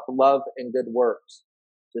stir up love and good works.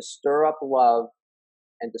 To stir up love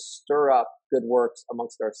and to stir up good works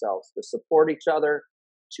amongst ourselves. To support each other,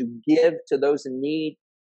 to give to those in need,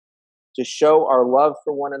 to show our love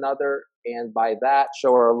for one another, and by that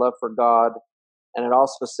show our love for God. And it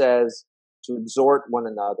also says to exhort one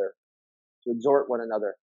another. To exhort one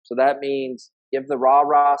another. So that means give the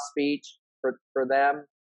rah-rah speech for them.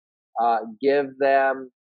 Give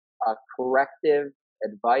them corrective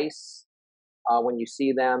advice when you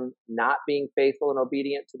see them not being faithful and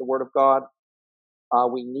obedient to the Word of God.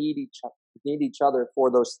 We need each other for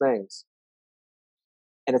those things.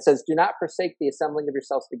 And it says, do not forsake the assembling of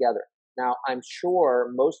yourselves together. Now, I'm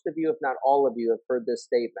sure most of you, if not all of you, have heard this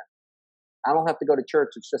statement. I don't have to go to church.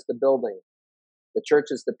 It's just a building. The church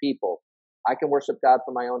is the people. I can worship God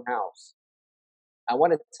from my own house. I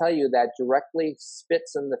want to tell you that directly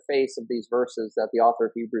spits in the face of these verses that the author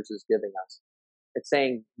of Hebrews is giving us. It's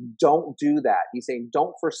saying, don't do that. He's saying,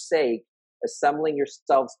 don't forsake assembling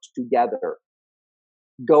yourselves together.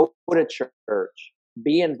 Go to church.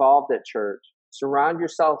 Be involved at church. Surround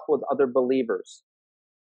yourself with other believers.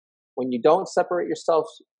 When you don't separate yourself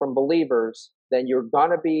from believers, then you're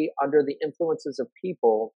going to be under the influences of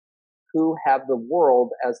people who have the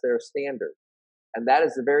world as their standard. And that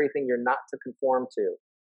is the very thing you're not to conform to.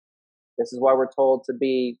 This is why we're told to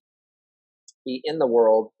be in the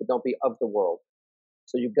world, but don't be of the world.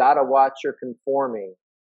 So you've got to watch your conforming.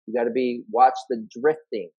 You got to watch the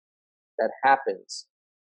drifting that happens,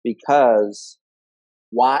 because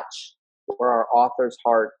watch where our author's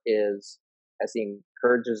heart is as he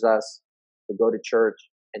encourages us to go to church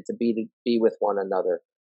and to be with one another.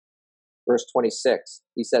 Verse 26,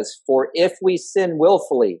 he says, "For if we sin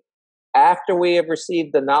willfully after we have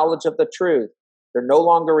received the knowledge of the truth, there no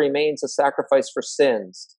longer remains a sacrifice for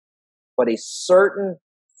sins, but a certain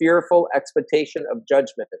fearful expectation of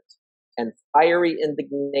judgment and fiery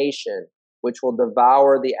indignation, which will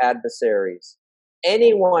devour the adversaries.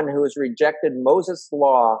 Anyone who has rejected Moses'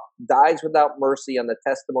 law dies without mercy on the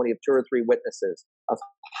testimony of 2 or 3 witnesses. Of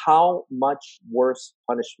how much worse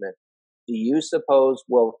punishment do you suppose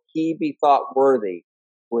will he be thought worthy,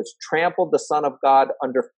 who has trampled the Son of God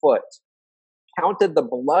underfoot, counted the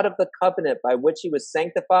blood of the covenant by which he was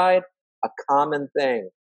sanctified a common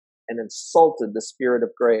thing, and insulted the Spirit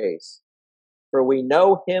of grace? For we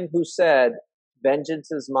know him who said,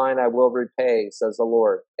 'Vengeance is mine, I will repay,' says the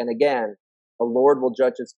Lord. And again, the Lord will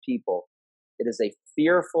judge his people. It is a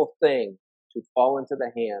fearful thing to fall into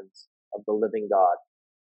the hands of the living God."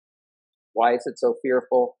 Why is it so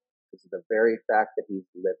fearful? Because of the very fact that he's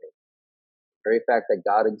living. The very fact that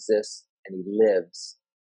God exists and he lives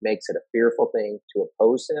makes it a fearful thing to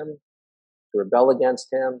oppose him, to rebel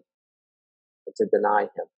against him, and to deny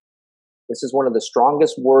him. This is one of the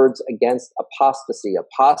strongest words against apostasy.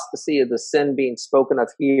 Apostasy is the sin being spoken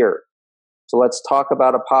of here. So let's talk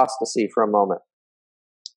about apostasy for a moment.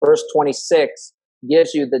 Verse 26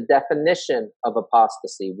 gives you the definition of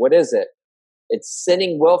apostasy. What is it? It's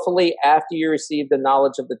sinning willfully after you receive the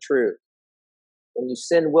knowledge of the truth. When you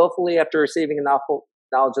sin willfully after receiving a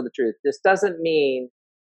knowledge of the truth, this doesn't mean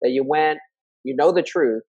that you know the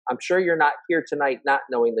truth. I'm sure you're not here tonight not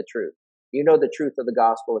knowing the truth. You know the truth of the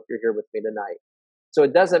gospel if you're here with me tonight. So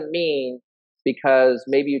it doesn't mean because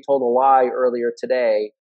maybe you told a lie earlier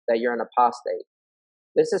today that you're an apostate.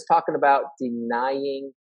 This is talking about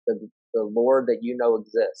denying the Lord that you know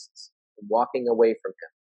exists, and walking away from him.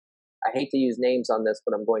 I hate to use names on this,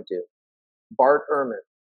 but I'm going to. Bart Ehrman.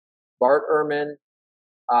 Bart Ehrman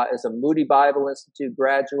is a Moody Bible Institute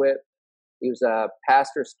graduate. He was a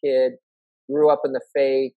pastor's kid, grew up in the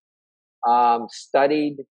faith,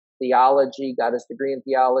 studied theology, got his degree in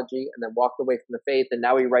theology, and then walked away from the faith. And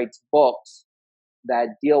now he writes books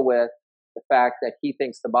that deal with the fact that he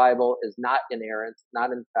thinks the Bible is not inerrant,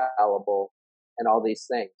 not infallible, and all these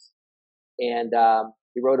things. And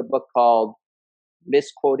he wrote a book called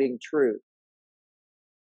Misquoting Truth.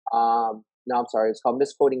 It's called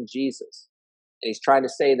Misquoting Jesus. And he's trying to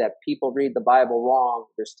say that people read the Bible wrong.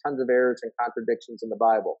 There's tons of errors and contradictions in the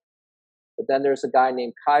Bible. But then there's a guy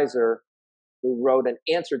named Kaiser who wrote an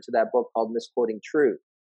answer to that book called Misquoting Truth,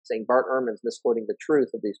 saying Bart Ehrman's misquoting the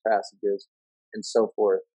truth of these passages and so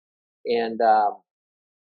forth. And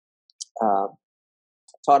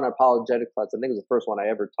taught an apologetic class. I think it was the first one I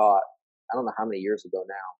ever taught. I don't know how many years ago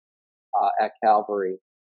now, at Calvary.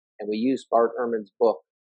 And we used Bart Ehrman's book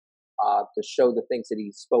to show the things that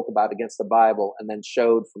he spoke about against the Bible, and then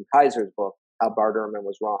showed from Kaiser's book how Bart Ehrman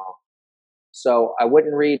was wrong. So I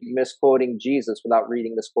wouldn't read Misquoting Jesus without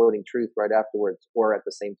reading Misquoting Truth right afterwards or at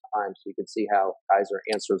the same time, so you can see how Kaiser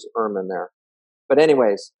answers Ehrman there. But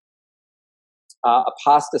anyways,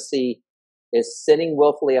 apostasy is sinning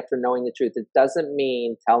willfully after knowing the truth. It doesn't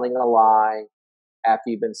mean telling a lie after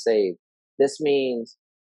you've been saved. This means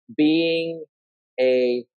being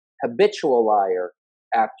a habitual liar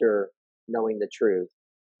after knowing the truth,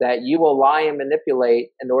 that you will lie and manipulate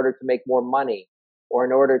in order to make more money, or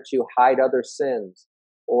in order to hide other sins,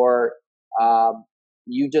 or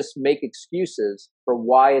you just make excuses for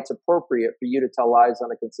why it's appropriate for you to tell lies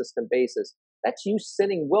on a consistent basis. That's you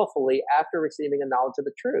sinning willfully after receiving a knowledge of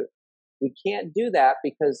the truth. We can't do that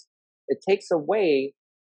because it takes away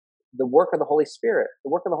the work of the Holy Spirit.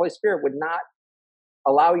 The work of the Holy Spirit would not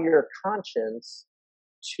allow your conscience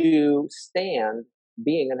to stand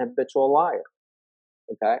being an habitual liar,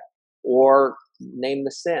 okay? Or name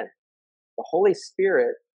the sin. The Holy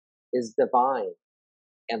Spirit is divine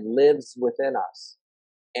and lives within us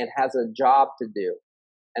and has a job to do.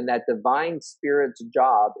 And that divine spirit's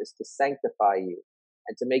job is to sanctify you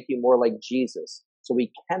and to make you more like Jesus. So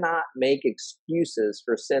we cannot make excuses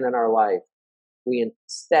for sin in our life. We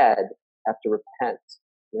instead have to repent.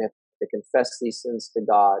 We have to confess these sins to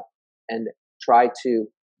God and try to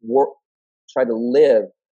live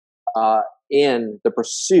in the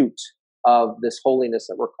pursuit of this holiness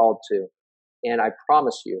that we're called to. And I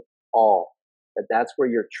promise you all that that's where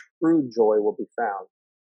your true joy will be found,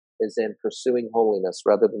 is in pursuing holiness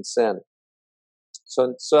rather than sin.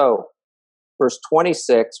 So verse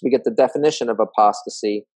 26, we get the definition of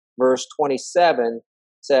apostasy. Verse 27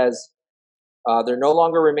 says, there no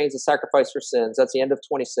longer remains a sacrifice for sins. That's the end of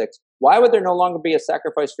 26. Why would there no longer be a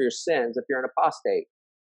sacrifice for your sins if you're an apostate?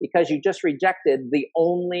 Because you just rejected the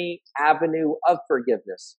only avenue of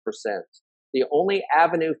forgiveness for sins. The only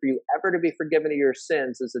avenue for you ever to be forgiven of your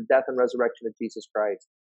sins is the death and resurrection of Jesus Christ.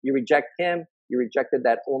 You reject him, you rejected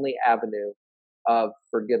that only avenue of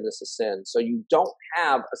forgiveness of sin. So you don't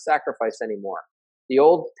have a sacrifice anymore. The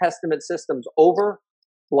Old Testament system's over.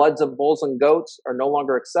 Bloods of bulls and goats are no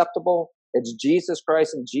longer acceptable. It's Jesus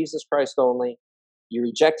Christ and Jesus Christ only. You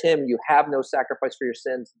reject him, you have no sacrifice for your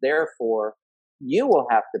sins. Therefore, you will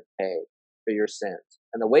have to pay for your sins.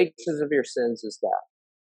 And the wages of your sins is death.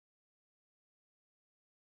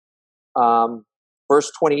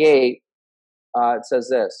 Verse 28, it says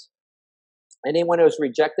this. Anyone who has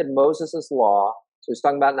rejected Moses' law, so he's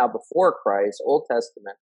talking about now before Christ, Old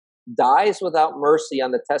Testament, dies without mercy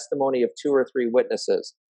on the testimony of 2 or 3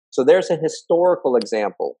 witnesses. So there's a historical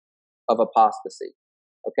example of apostasy.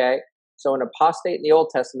 Okay? So an apostate in the Old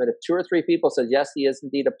Testament, if 2 or 3 people said, yes, he is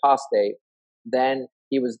indeed apostate, then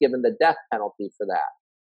he was given the death penalty for that.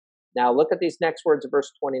 Now look at these next words of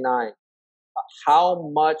verse 29.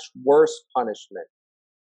 How much worse punishment?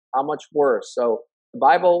 How much worse? So the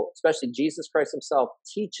Bible, especially Jesus Christ himself,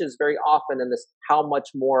 teaches very often in this how much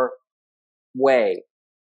more way.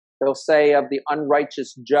 He'll say of the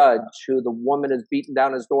unrighteous judge who the woman is beaten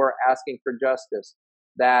down his door asking for justice,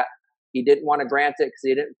 that he didn't want to grant it because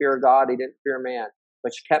he didn't fear God, he didn't fear man.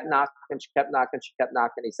 But she kept knocking, she kept knocking, she kept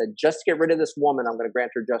knocking. He said, just to get rid of this woman, I'm going to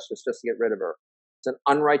grant her justice just to get rid of her. It's an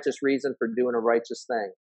unrighteous reason for doing a righteous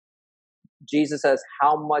thing. Jesus says,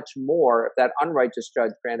 how much more, if that unrighteous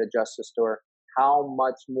judge granted justice to her, how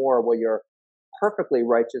much more will your perfectly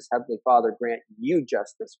righteous Heavenly Father grant you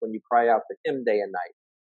justice when you cry out to him day and night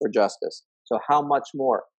for justice? So how much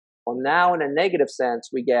more? Well, now in a negative sense,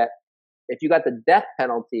 we get, if you got the death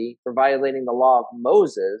penalty for violating the law of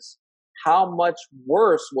Moses, how much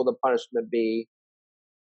worse will the punishment be,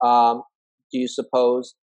 do you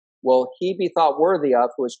suppose, will he be thought worthy of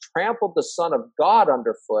who has trampled the Son of God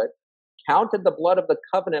underfoot, counted the blood of the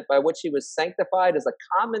covenant by which he was sanctified as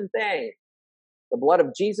a common thing, the blood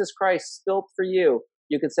of Jesus Christ spilled for you,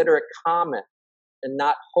 you consider it common and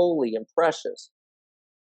not holy and precious,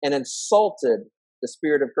 and insulted the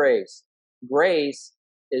Spirit of grace. Grace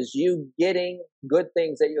is you getting good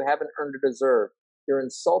things that you haven't earned or deserved. You're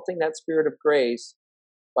insulting that Spirit of grace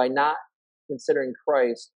by not considering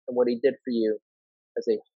Christ and what he did for you as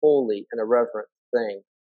a holy and a reverent thing.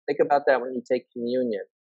 Think about that when you take communion.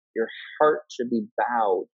 Your heart should be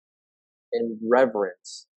bowed in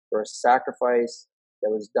reverence for a sacrifice that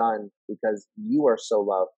was done because you are so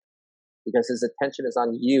loved, because his attention is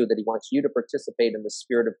on you, that he wants you to participate in the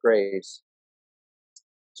Spirit of grace.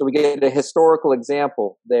 So we get a historical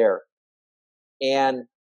example there. And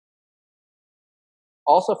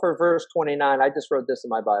also for verse 29, I just wrote this in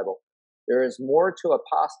my Bible. There is more to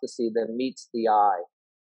apostasy than meets the eye.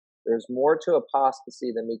 There's more to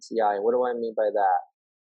apostasy than meets the eye. And what do I mean by that?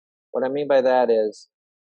 What I mean by that is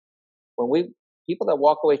when people that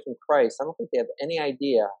walk away from Christ, I don't think they have any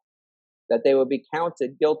idea that they would be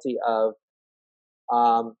counted guilty of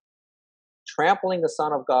trampling the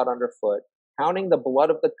Son of God underfoot, counting the blood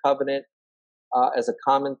of the covenant as a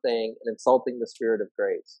common thing, and insulting the Spirit of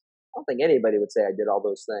grace. I don't think anybody would say I did all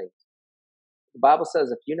those things. The Bible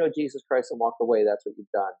says if you know Jesus Christ and walk away, that's what you've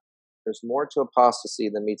done. There's more to apostasy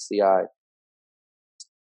than meets the eye.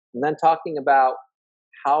 And then talking about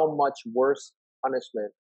how much worse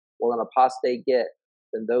punishment will an apostate get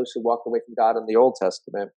than those who walk away from God in the Old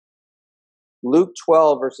Testament. Luke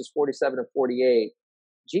 12, verses 47 and 48,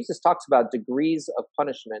 Jesus talks about degrees of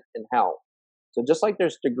punishment in hell. So just like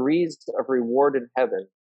there's degrees of reward in heaven,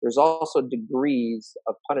 there's also degrees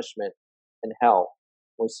of punishment in hell.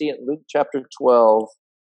 We see it in Luke chapter 12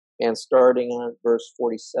 and starting on verse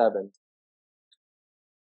 47.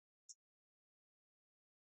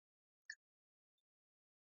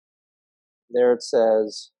 There it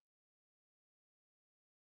says,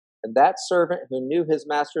 And that servant who knew his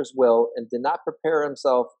master's will and did not prepare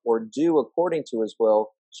himself or do according to his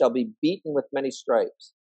will shall be beaten with many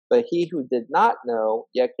stripes. But he who did not know,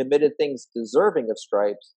 yet committed things deserving of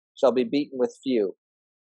stripes, shall be beaten with few.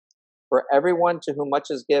 For everyone to whom much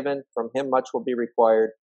is given, from him much will be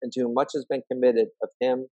required, and to whom much has been committed, of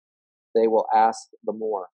him they will ask the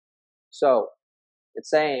more. So, it's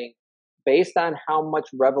saying, based on how much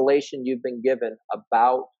revelation you've been given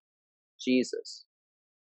about Jesus,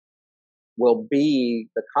 will be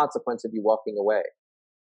the consequence of you walking away.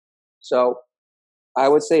 So, I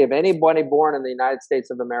would say if anybody born in the United States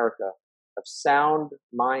of America, of sound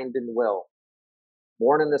mind and will,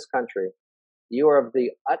 born in this country, you are of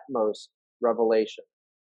the utmost revelation.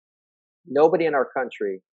 Nobody in our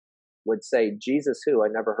country would say, Jesus who? I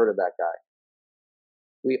never heard of that guy.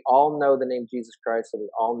 We all know the name Jesus Christ, and we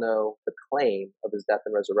all know the claim of his death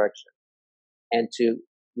and resurrection. And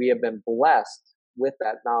we have been blessed with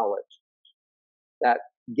that knowledge. That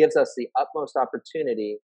gives us the utmost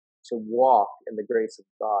opportunity to walk in the grace of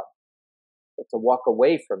God. But to walk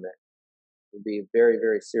away from it would be a very,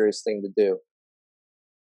 very serious thing to do.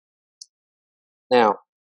 Now,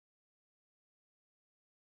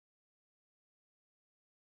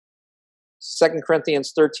 Second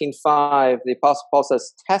Corinthians 13:5, the Apostle Paul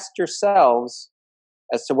says, test yourselves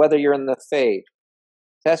as to whether you're in the faith.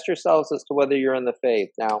 Test yourselves as to whether you're in the faith.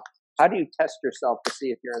 Now, how do you test yourself to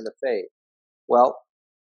see if you're in the faith? Well,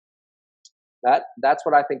 that's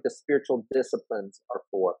what I think the spiritual disciplines are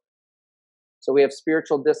for. So we have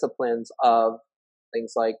spiritual disciplines of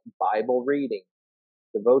things like Bible reading,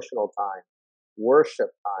 devotional time, worship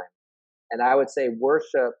time. And I would say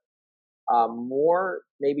worship more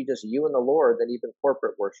maybe just you and the Lord than even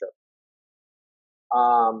corporate worship.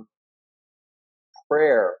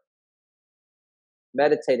 Prayer,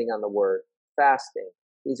 meditating on the word, fasting.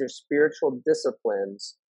 These are spiritual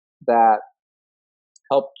disciplines that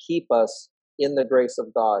help keep us in the grace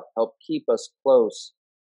of God, help keep us close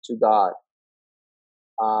to God.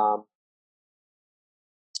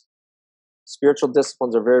 Spiritual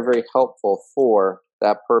disciplines are very, very helpful for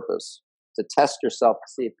that purpose, to test yourself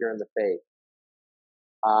to see if you're in the faith.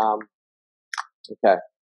 Okay.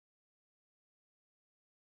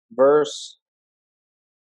 Verse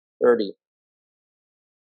 32.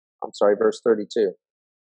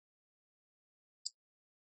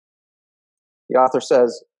 The author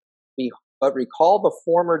says, but recall the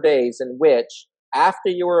former days in which, after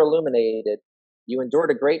you were illuminated, you endured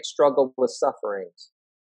a great struggle with sufferings,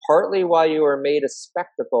 partly while you were made a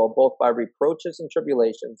spectacle both by reproaches and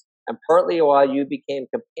tribulations, and partly while you became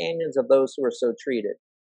companions of those who were so treated.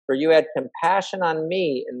 For you had compassion on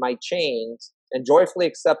me in my chains, and joyfully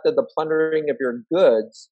accepted the plundering of your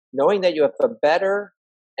goods, knowing that you have a better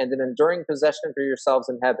and an enduring possession for yourselves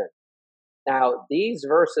in heaven. Now, these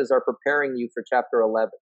verses are preparing you for chapter 11.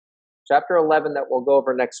 Chapter 11 that we'll go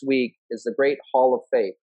over next week is the Great Hall of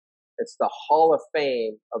Faith. It's the Hall of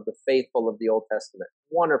Fame of the faithful of the Old Testament.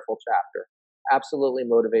 Wonderful chapter. Absolutely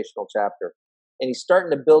motivational chapter. And he's starting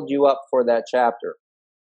to build you up for that chapter.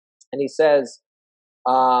 And he says,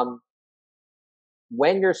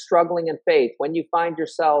 when you're struggling in faith, when you find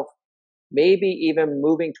yourself maybe even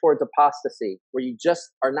moving towards apostasy, where you just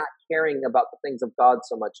are not caring about the things of God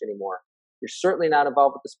so much anymore. You're certainly not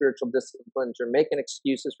involved with the spiritual disciplines. You're making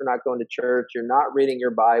excuses for not going to church. You're not reading your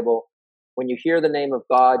Bible. When you hear the name of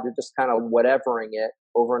God, you're just kind of whatevering it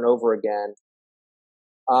over and over again.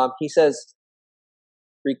 He says,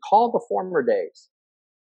 recall the former days.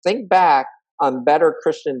 Think back on better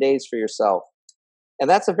Christian days for yourself. And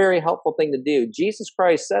that's a very helpful thing to do. Jesus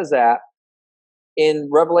Christ says that in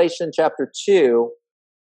Revelation chapter 2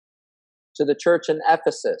 to the church in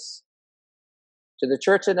Ephesus. To the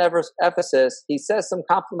church in Ephesus, he says some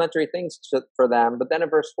complimentary things for them, but then in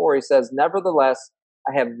verse 4 he says, nevertheless,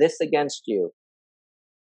 I have this against you,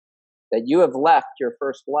 that you have left your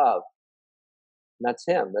first love. And that's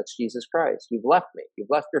him, that's Jesus Christ. You've left me,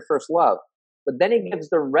 you've left your first love. But then he gives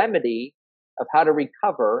the remedy of how to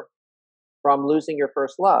recover from losing your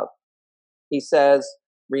first love. He says,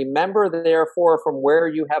 remember therefore from where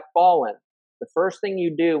you have fallen. The first thing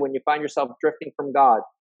you do when you find yourself drifting from God,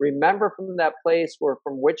 remember from that place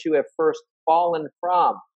from which you have first fallen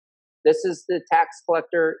from. This is the tax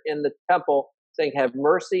collector in the temple saying, have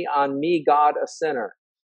mercy on me, God, a sinner.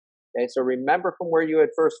 Okay, so remember from where you had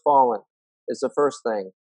first fallen is the first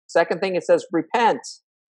thing. Second thing, it says, repent.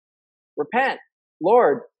 Repent.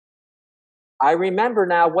 Lord, I remember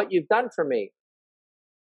now what you've done for me.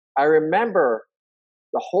 I remember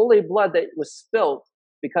the holy blood that was spilt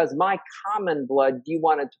because my common blood you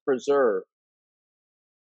wanted to preserve.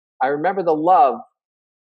 I remember the love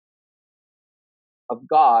of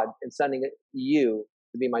God in sending you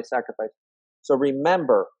to be my sacrifice. So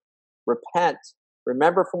remember, repent,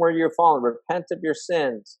 remember from where you've fallen, repent of your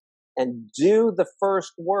sins, and do the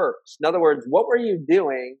first works. In other words, what were you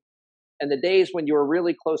doing in the days when you were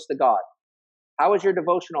really close to God? How was your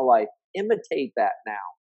devotional life? Imitate that now.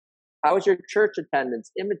 How was your church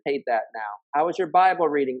attendance? Imitate that now. How was your Bible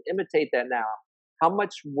reading? Imitate that now. How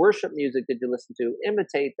much worship music did you listen to?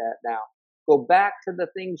 Imitate that now. Go back to the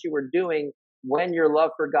things you were doing when your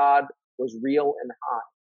love for God was real and high.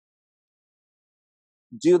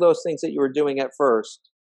 Do those things that you were doing at first.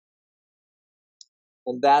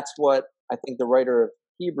 And that's what I think the writer of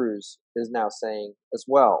Hebrews is now saying as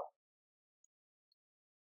well.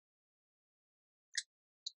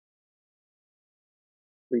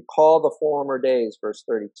 Recall the former days, verse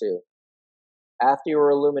 32. After you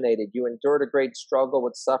were illuminated, you endured a great struggle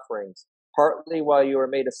with sufferings, partly while you were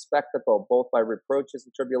made a spectacle, both by reproaches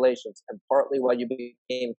and tribulations, and partly while you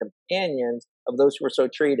became companions of those who were so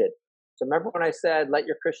treated. So remember when I said, let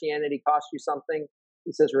your Christianity cost you something?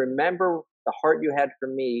 He says, remember the heart you had for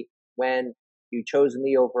me when you chose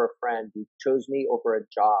me over a friend, you chose me over a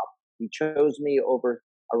job, you chose me over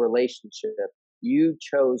a relationship. You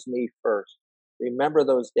chose me first. Remember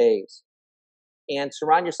those days. And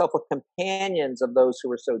surround yourself with companions of those who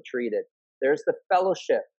were so treated. There's the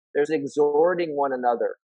fellowship. There's exhorting one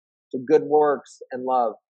another to good works and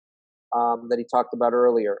love that he talked about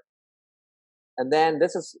earlier. And then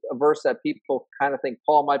this is a verse that people kind of think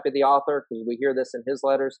Paul might be the author, because we hear this in his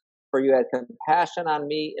letters. For you had compassion on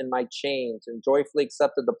me in my chains and joyfully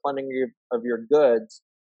accepted the plundering of your goods.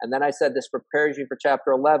 And then I said this prepares you for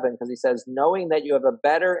chapter 11, because he says, knowing that you have a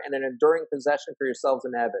better and an enduring possession for yourselves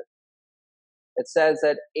in heaven. It says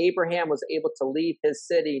that Abraham was able to leave his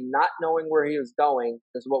city not knowing where he was going.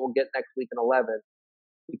 This is what we'll get next week in 11.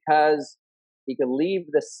 Because he could leave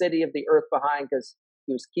the city of the earth behind, because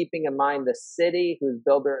he was keeping in mind the city whose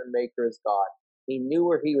builder and maker is God. He knew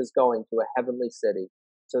where he was going, to a heavenly city.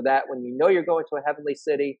 So that when you know you're going to a heavenly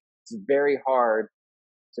city, it's very hard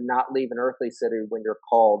to not leave an earthly city when you're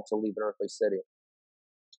called to leave an earthly city.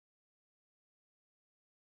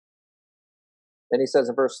 Then he says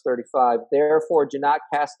in verse 35, therefore do not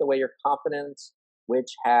cast away your confidence,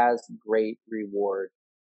 which has great reward.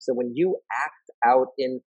 So when you act out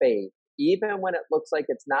in faith, even when it looks like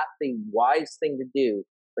it's not the wise thing to do,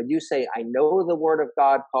 but you say, I know the word of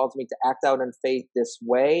God calls me to act out in faith this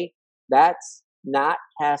way, that's not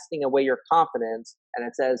casting away your confidence. And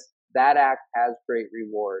it says that act has great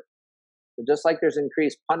reward. So just like there's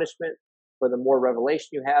increased punishment for the more revelation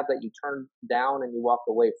you have that you turn down and you walk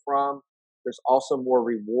away from, there's also more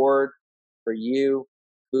reward for you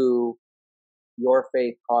who your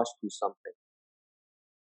faith cost you something.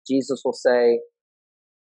 Jesus will say,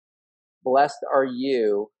 blessed are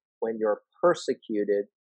you when you're persecuted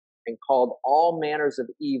and called all manners of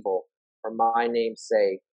evil for my name's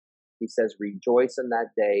sake. He says, rejoice in that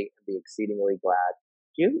day and be exceedingly glad.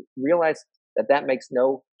 Do you realize that that makes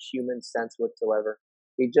no human sense whatsoever?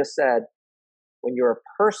 He just said, when you are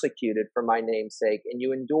persecuted for my name's sake and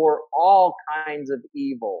you endure all kinds of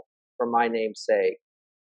evil for my name's sake.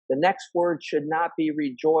 The next word should not be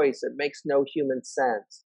rejoice. It makes no human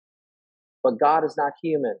sense. But God is not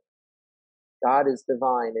human. God is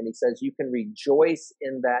divine. And he says you can rejoice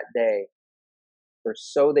in that day. For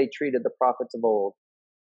so they treated the prophets of old.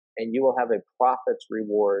 And you will have a prophet's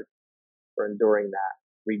reward for enduring that.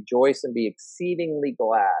 Rejoice and be exceedingly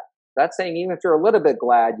glad. That's saying even if you're a little bit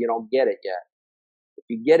glad, you don't get it yet. If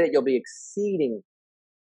you get it, you'll be exceedingly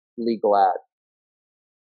glad.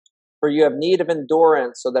 For you have need of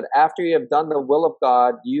endurance, so that after you have done the will of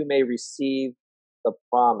God, you may receive the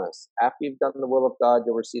promise. After you've done the will of God,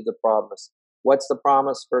 you'll receive the promise. What's the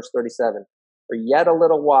promise? Verse 37. For yet a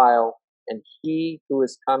little while, and he who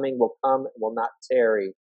is coming will come and will not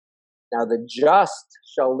tarry. Now the just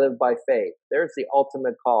shall live by faith. There's the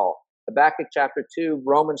ultimate call. Habakkuk chapter 2,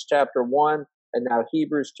 Romans chapter 1, and now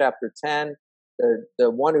Hebrews chapter 10. The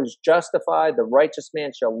one who's justified, the righteous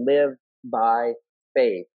man shall live by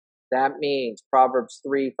faith. That means Proverbs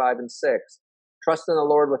 3, 5, and 6. Trust in the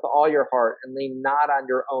Lord with all your heart and lean not on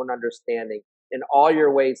your own understanding. In all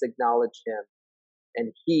your ways acknowledge him,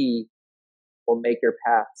 and he will make your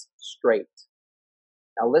paths straight.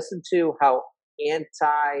 Now listen to how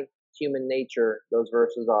anti-human nature those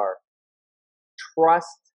verses are.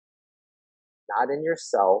 Trust not in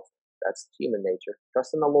yourself, that's human nature.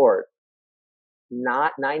 Trust in the Lord,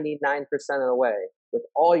 not 99% of the way, with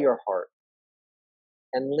all your heart.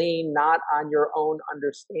 And lean not on your own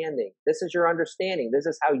understanding. This is your understanding. This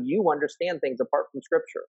is how you understand things apart from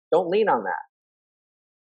Scripture. Don't lean on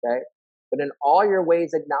that. Okay? But in all your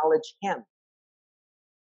ways acknowledge him.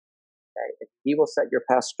 He will set your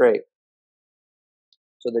path straight.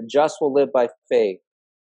 So the just will live by faith.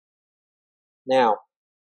 Now,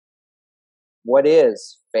 what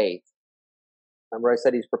is faith? Remember I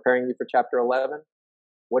said he's preparing you for chapter 11?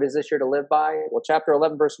 What is this you're to live by? Well, chapter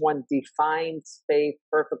 11, verse 1 defines faith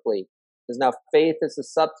perfectly. Because now faith is the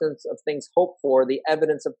substance of things hoped for, the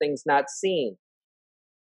evidence of things not seen.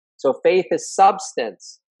 So faith is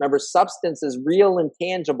substance. Remember, substance is real and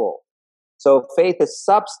tangible. So faith is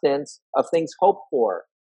substance of things hoped for.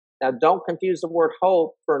 Now, don't confuse the word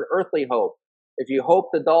hope for an earthly hope. If you hope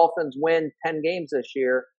the Dolphins win 10 games this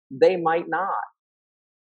year, they might not.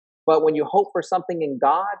 But when you hope for something in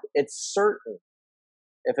God, it's certain.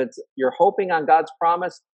 If you're hoping on God's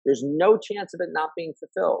promise, there's no chance of it not being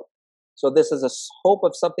fulfilled. So this is a hope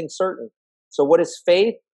of something certain. So what is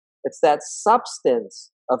faith? It's that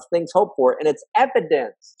substance of things hoped for, and it's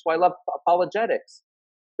evidence. That's why I love apologetics.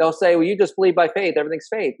 They'll say, well, you just believe by faith. Everything's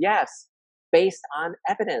faith. Yes, based on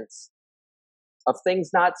evidence of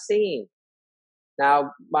things not seen.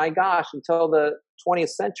 Now, my gosh, until the 20th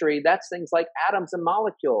century, that's things like atoms and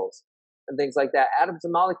molecules and things like that. Atoms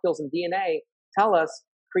and molecules and DNA tell us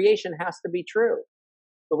creation has to be true.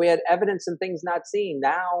 But we had evidence in things not seen.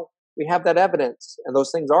 Now we have that evidence, and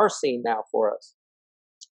those things are seen now for us.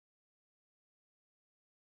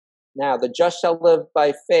 Now, the just shall live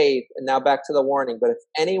by faith, and now back to the warning. But if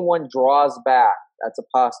anyone draws back, that's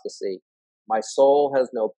apostasy. My soul has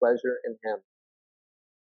no pleasure in him.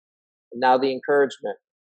 And now the encouragement.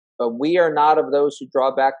 But we are not of those who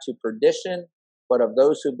draw back to perdition, but of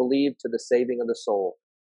those who believe to the saving of the soul.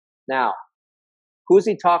 Now, who's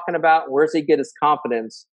he talking about? Where does he get his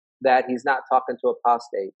confidence that he's not talking to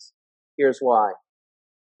apostates? Here's why.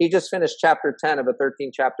 He just finished chapter 10 of a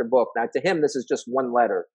 13-chapter book. Now, to him, this is just one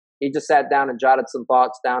letter. He just sat down and jotted some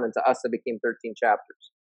thoughts down, and to us, it became 13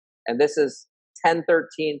 chapters. And this is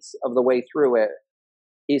 10/13ths of the way through it.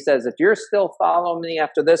 He says, if you're still following me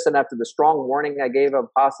after this and after the strong warning I gave of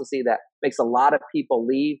apostasy that makes a lot of people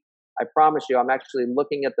leave, I promise you, I'm actually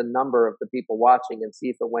looking at the number of the people watching and see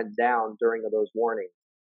if it went down during those warnings.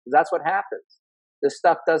 Because that's what happens. This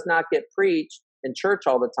stuff does not get preached in church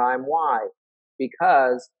all the time. Why?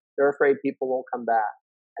 Because they're afraid people won't come back.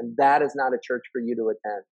 And that is not a church for you to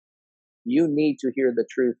attend. You need to hear the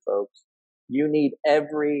truth, folks. You need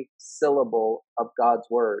every syllable of God's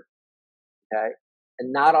word. Okay?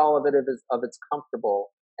 And not all of it's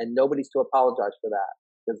comfortable, and nobody's to apologize for that,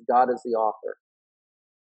 because God is the author.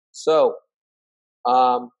 So,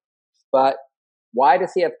 but why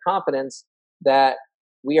does he have confidence that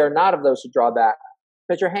we are not of those who draw back?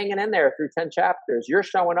 Because you're hanging in there through 10 chapters. You're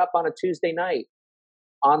showing up on a Tuesday night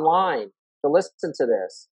online to listen to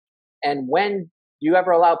this. And when you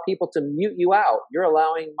ever allow people to mute you out, you're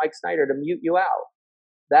allowing Mike Snyder to mute you out.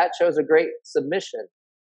 That shows a great submission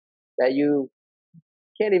that you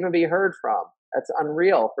can't even be heard from. That's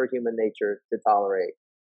unreal for human nature to tolerate.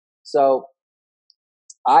 So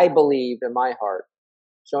I believe in my heart,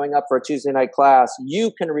 showing up for a Tuesday night class,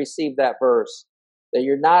 you can receive that verse, that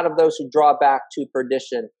you're not of those who draw back to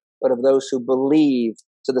perdition, but of those who believe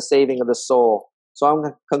to the saving of the soul. So I'm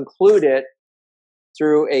going to conclude it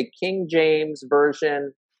through a King James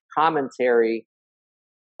Version commentary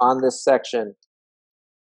on this section.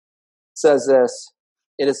 It says this: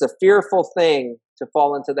 it is a fearful thing to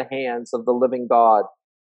fall into the hands of the living God,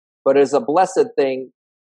 but it is a blessed thing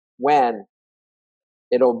when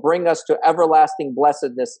it'll bring us to everlasting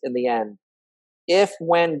blessedness in the end. If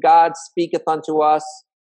when God speaketh unto us,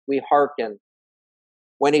 we hearken.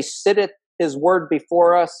 When he sitteth his word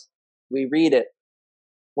before us, we read it.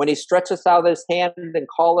 When he stretcheth out his hand and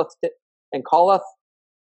calleth,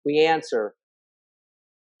 we answer.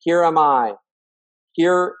 Here am I.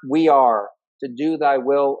 Here we are to do thy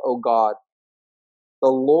will, O God. The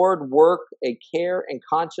Lord work a care and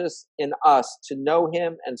conscience in us to know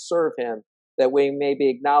him and serve him, that we may be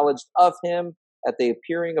acknowledged of him at the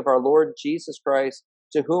appearing of our Lord Jesus Christ,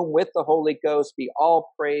 to whom with the Holy Ghost be all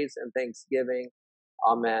praise and thanksgiving.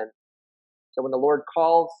 Amen. So when the Lord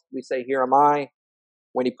calls, we say, here am I.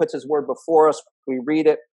 When he puts his word before us, we read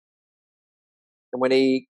it. And when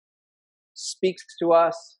he speaks to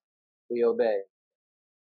us, we obey.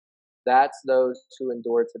 That's those who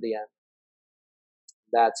endure to the end.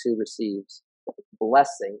 That's who receives the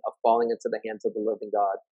blessing of falling into the hands of the living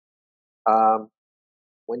God.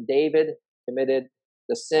 When David committed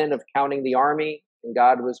the sin of counting the army, and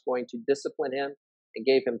God was going to discipline him and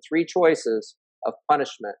gave him 3 choices of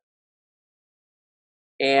punishment.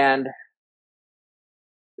 And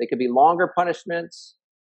they could be longer punishments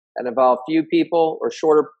that involve few people, or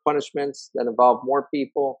shorter punishments that involve more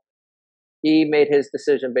people. He made his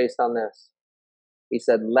decision based on this. He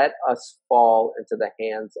said, let us fall into the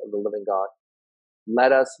hands of the living God.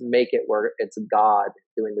 Let us make it where it's God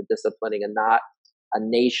doing the disciplining and not a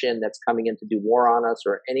nation that's coming in to do war on us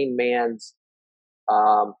or any man's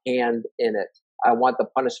hand in it. I want the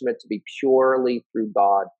punishment to be purely through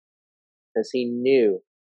God, because he knew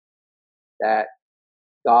that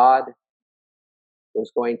God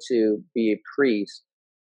was going to be a priest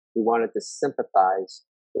who wanted to sympathize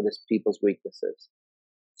with his people's weaknesses.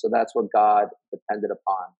 So that's what God depended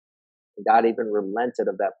upon. And God even relented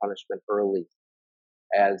of that punishment early,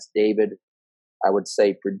 as David, I would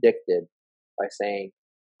say, predicted by saying,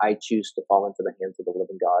 I choose to fall into the hands of the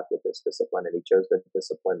living God with this discipline. And he chose the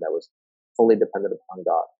discipline that was fully dependent upon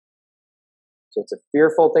God. So it's a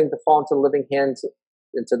fearful thing to fall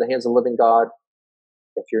into the hands of living God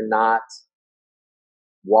if you're not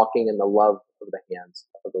walking in the love of the hands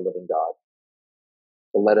of the living God.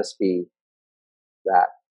 So let us be that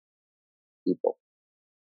people.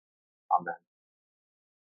 Amen.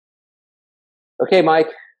 Okay, Mike.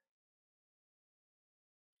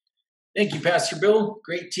 Thank you, Pastor Bill.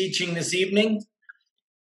 Great teaching this evening.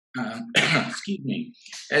 Excuse me.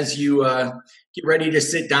 As you get ready to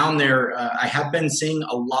sit down there, I have been seeing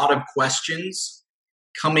a lot of questions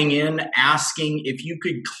coming in asking if you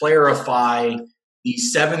could clarify the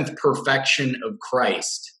seventh perfection of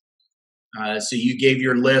Christ. So you gave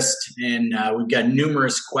your list, and we've got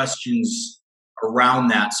numerous questions around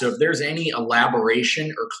that. So if there's any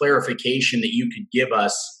elaboration or clarification that you could give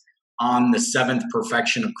us on the seventh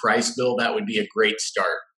perfection of Christ, Bill, that would be a great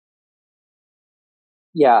start.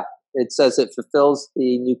 Yeah, it says it fulfills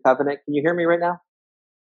the new covenant. Can you hear me right now?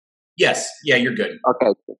 Yes. Yeah, you're good. Okay.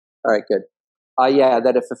 All right, good. Yeah,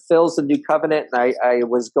 that it fulfills the new covenant. And I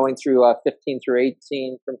was going through 15 through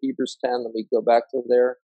 18 from Hebrews 10. Let me go back to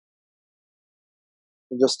there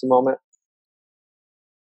in just a moment.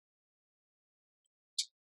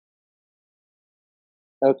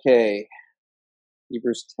 Okay.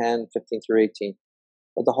 Hebrews 10, 15 through 18.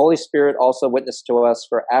 But the Holy Spirit also witnessed to us,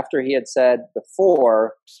 for after he had said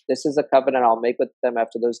before, this is a covenant I'll make with them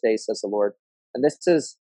after those days, says the Lord. And this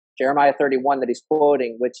is Jeremiah 31 that he's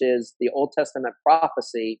quoting, which is the Old Testament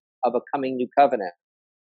prophecy of a coming new covenant.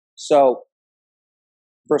 So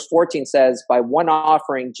verse 14 says, by one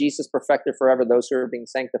offering, Jesus perfected forever those who are being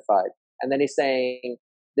sanctified. And then he's saying,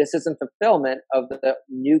 this is in fulfillment of the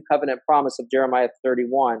new covenant promise of Jeremiah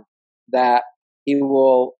 31, that he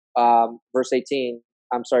will, verse 17,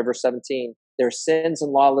 their sins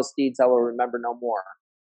and lawless deeds I will remember no more.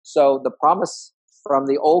 So the promise from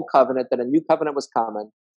the old covenant that a new covenant was coming,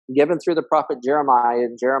 given through the prophet Jeremiah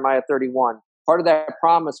in Jeremiah 31, part of that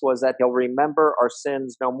promise was that he'll remember our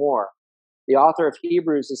sins no more. The author of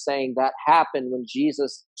Hebrews is saying that happened when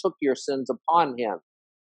Jesus took your sins upon him,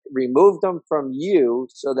 removed them from you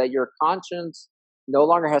so that your conscience no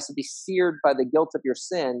longer has to be seared by the guilt of your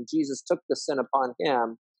sin. Jesus took the sin upon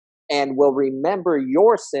him and will remember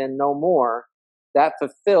your sin no more. That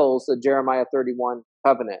fulfills the Jeremiah 31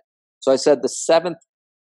 covenant. So I said the seventh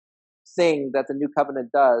thing that the new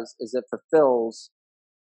covenant does is it fulfills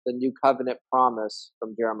the new covenant promise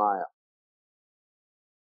from Jeremiah.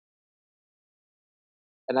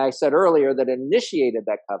 And I said earlier that it initiated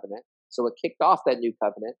that covenant. So it kicked off that new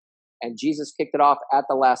covenant. And Jesus kicked it off at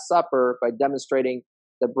the Last Supper by demonstrating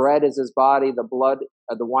the bread is his body, the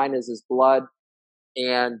wine is his blood,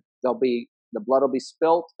 and the blood will be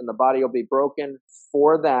spilt and the body will be broken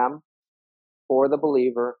for them, for the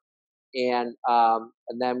believer. And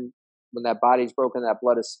then when that body is broken, that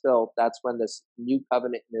blood is spilled, that's when this new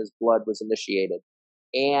covenant in his blood was initiated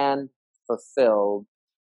and fulfilled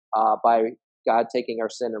by God taking our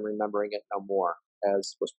sin and remembering it no more,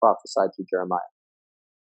 as was prophesied through Jeremiah.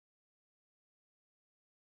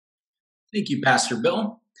 Thank you, Pastor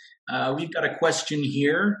Bill. We've got a question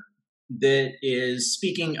here that is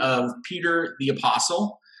speaking of Peter the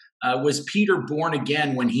Apostle. Was Peter born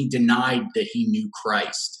again when he denied that he knew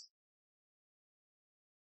Christ?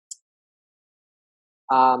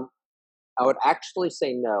 I would actually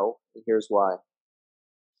say no, and here's why.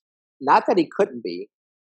 Not that he couldn't be,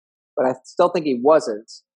 but I still think he wasn't,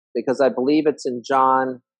 because I believe it's in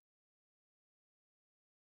John,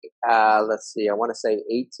 let's see, I want to say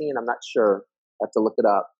 18, I'm not sure. I have to look it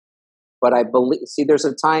up. But I believe, there's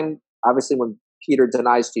a time, obviously, when Peter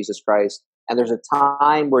denies Jesus Christ, and there's a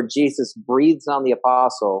time where Jesus breathes on the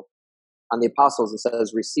apostles and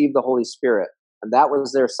says, receive the Holy Spirit. And that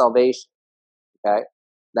was their salvation. Okay?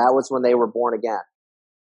 That was when they were born again.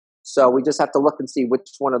 So we just have to look and see which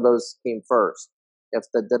one of those came first. If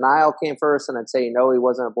the denial came first, and I'd say, no, he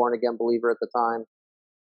wasn't a born again believer at the time.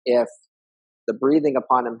 If the breathing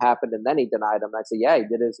upon him happened and then he denied him. I say, yeah, he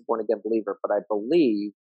did it as a born again believer, but I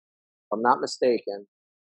believe, if I'm not mistaken,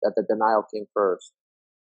 that the denial came first,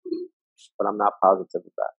 but I'm not positive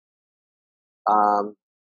of that.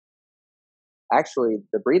 Actually,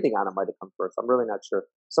 the breathing on him might have come first. I'm really not sure.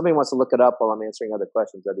 Somebody wants to look it up while I'm answering other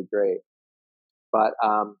questions. That'd be great. But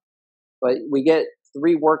we get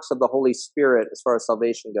 3 works of the Holy Spirit as far as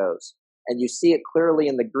salvation goes. And you see it clearly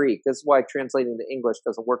in the Greek. This is why translating to English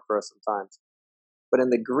doesn't work for us sometimes. But in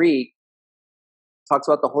the Greek, it talks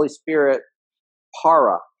about the Holy Spirit,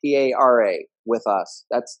 para, P-A-R-A, with us.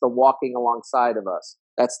 That's the walking alongside of us.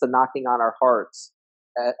 That's the knocking on our hearts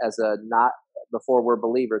as a not before we're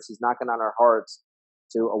believers. He's knocking on our hearts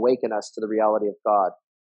to awaken us to the reality of God.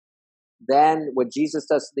 Then what Jesus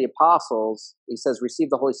does to the apostles, he says,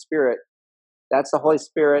 receive the Holy Spirit. That's the Holy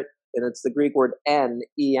Spirit, and it's the Greek word en,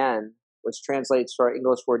 E-N, which translates to our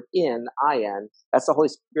English word in, I-N. That's the Holy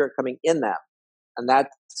Spirit coming in them. And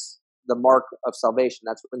that's the mark of salvation.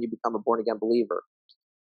 That's when you become a born-again believer.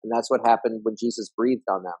 And that's what happened when Jesus breathed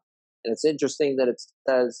on them. And it's interesting that it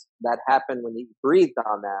says that happened when he breathed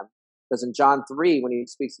on them, because in John 3, when he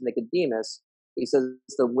speaks to Nicodemus, he says,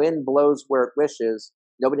 the wind blows where it wishes.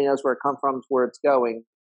 Nobody knows where it comes from, where it's going.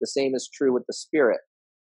 The same is true with the Spirit.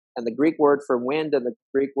 And the Greek word for wind and the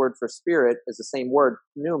Greek word for spirit is the same word,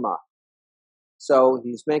 pneuma. So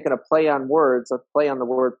he's making a play on words, a play on the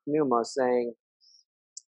word pneuma, saying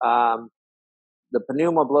the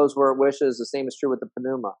pneuma blows where it wishes. The same is true with the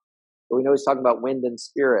pneuma. But we know he's talking about wind and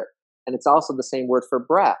spirit. And it's also the same word for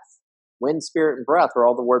breath. Wind, spirit, and breath are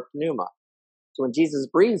all the word pneuma. So when Jesus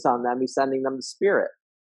breathes on them, he's sending them the Spirit.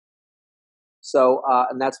 So,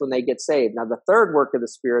 and that's when they get saved. Now, the third work of the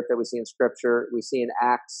Spirit that we see in Scripture, we see in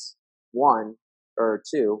Acts 1 or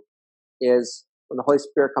 2, is when the Holy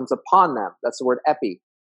Spirit comes upon them. That's the word epi.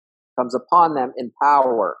 Comes upon them in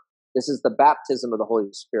power. This is the baptism of the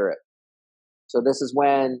Holy Spirit. So this is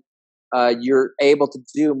when you're able to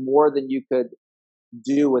do more than you could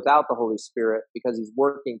do without the Holy Spirit, because he's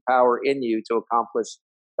working power in you to accomplish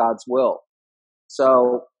God's will.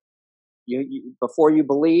 So you before you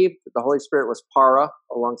believed, the Holy Spirit was para,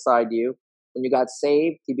 alongside you. When you got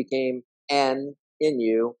saved, he became en, in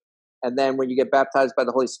you. And then when you get baptized by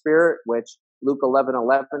the Holy Spirit, which Luke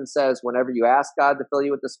 11:11 says, whenever you ask God to fill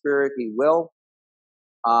you with the Spirit, he will,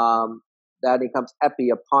 that he comes epi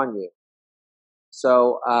upon you.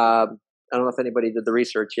 So I don't know if anybody did the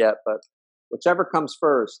research yet, but whichever comes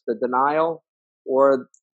first, the denial or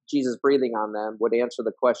Jesus breathing on them, would answer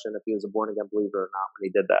the question if he was a born-again believer or not when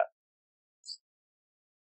he did that.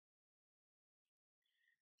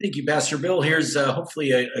 Thank you, Pastor Bill. Here's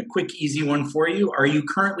hopefully a quick, easy one for you. Are you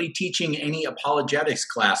currently teaching any apologetics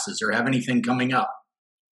classes or have anything coming up?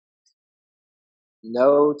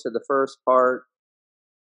 No to the first part.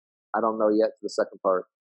 I don't know yet to the second part.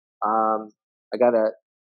 I got an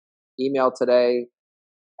email today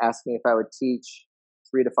asking if I would teach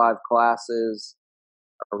 3 to 5 classes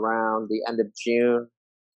around the end of June,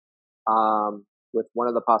 with one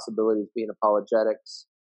of the possibilities being apologetics.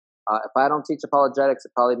 If I don't teach apologetics,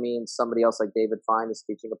 it probably means somebody else like David Fine is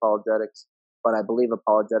teaching apologetics, but I believe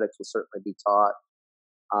apologetics will certainly be taught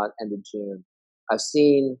end of June. I've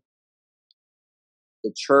seen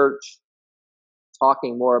the church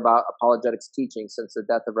talking more about apologetics teaching since the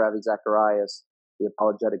death of Ravi Zacharias, the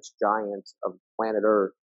apologetics giant of planet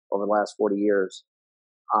Earth, over the last 40 years.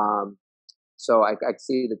 So I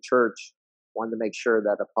see the church wanting to make sure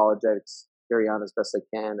that apologetics carry on as best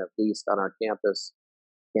they can, at least on our campuses.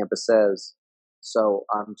 So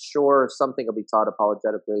I'm sure something will be taught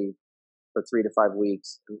apologetically for 3 to 5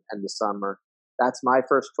 weeks in the summer. That's my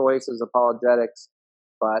first choice is apologetics,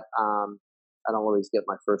 but I don't always get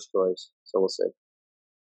my first choice, so we'll see.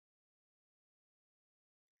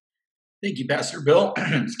 Thank you, Pastor Bill.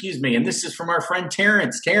 Excuse me. And this is from our friend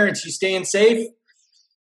Terrence. Terrence, you staying safe?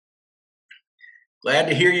 Glad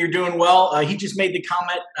to hear you're doing well. He just made the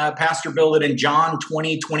comment, Pastor Bill, that in John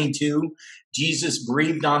 20:22, Jesus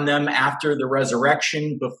breathed on them after the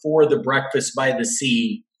resurrection, before the breakfast by the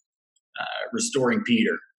sea, restoring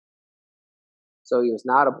Peter. So he was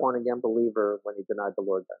not a born-again believer when he denied the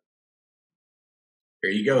Lord then.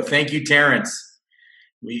 There you go. Thank you, Terrence.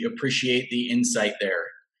 We appreciate the insight there.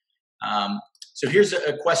 So here's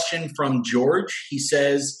a question from George. He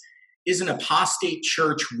says, is an apostate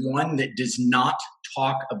church one that does not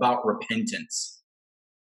talk about repentance?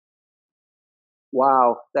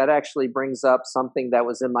 Wow, that actually brings up something that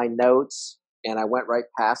was in my notes, and I went right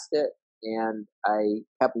past it, and I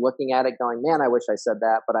kept looking at it going, man, I wish I said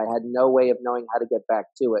that, but I had no way of knowing how to get back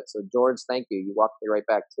to it. So George, thank you. You walked me right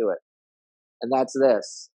back to it. And that's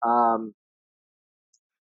this.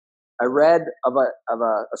 I read of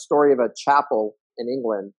a story of a chapel in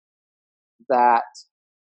England that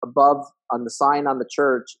above on the sign on the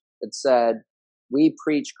church, it said, "We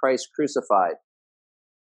preach Christ crucified."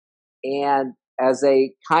 And as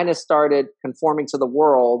they kind of started conforming to the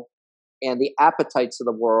world and the appetites of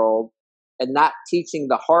the world and not teaching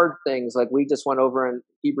the hard things like we just went over in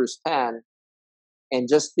Hebrews 10 and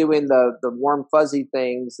just doing the warm, fuzzy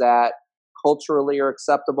things that culturally are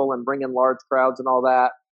acceptable and bring in large crowds and all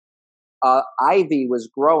that, ivy was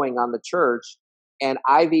growing on the church, and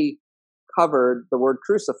ivy covered the word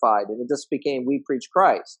crucified, and it just became, "We preach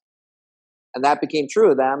Christ." And that became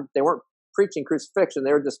true of them. They weren't preaching crucifixion.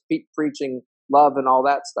 They were just preaching love and all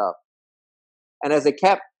that stuff. And as they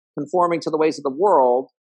kept conforming to the ways of the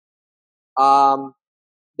world,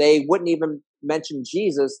 they wouldn't even mention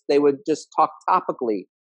Jesus. They would just talk topically.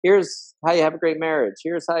 Here's how you have a great marriage.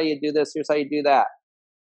 Here's how you do this. Here's how you do that.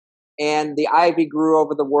 And the ivy grew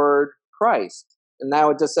over the word Christ. And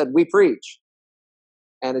now it just said, "We preach."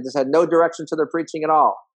 And it just had no direction to their preaching at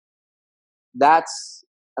all. That's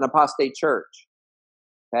an apostate church.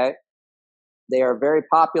 Okay? They are very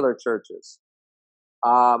popular churches.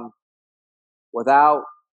 Without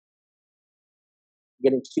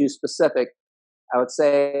getting too specific, I would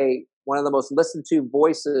say one of the most listened to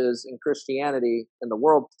voices in Christianity in the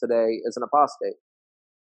world today is an apostate.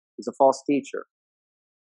 He's a false teacher.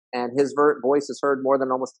 And his voice is heard more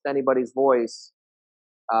than almost anybody's voice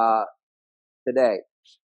today.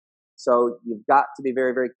 So you've got to be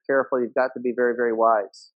very, very careful. You've got to be very, very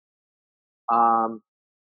wise.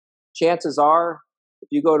 Chances are, if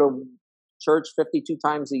you go to church 52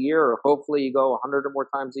 times a year, or hopefully you go 100 or more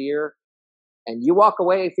times a year, and you walk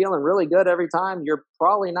away feeling really good every time, you're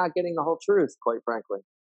probably not getting the whole truth, quite frankly.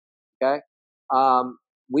 Okay?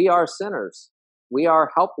 We are sinners. We are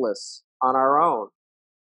helpless on our own.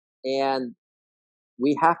 And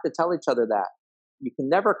we have to tell each other that. You can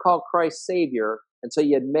never call Christ Savior until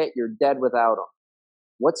you admit you're dead without Him.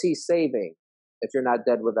 What's He saving if you're not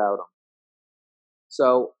dead without Him?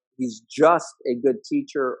 So He's just a good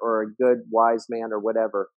teacher or a good wise man or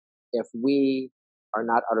whatever if we are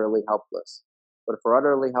not utterly helpless. But if we're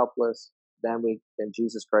utterly helpless, then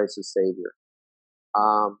Jesus Christ is Savior.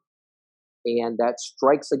 And that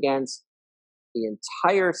strikes against the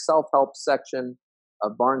entire self-help section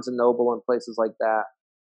of Barnes and Noble and places like that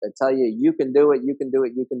tell you, you can do it, you can do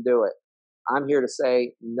it, you can do it. I'm here to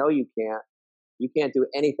say, no, you can't. You can't do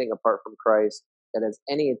anything apart from Christ that has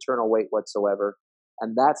any eternal weight whatsoever.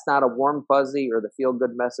 And that's not a warm, fuzzy or the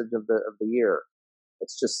feel-good message of the year.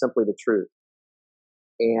 It's just simply the truth.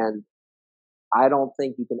 And I don't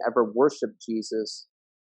think you can ever worship Jesus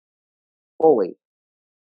fully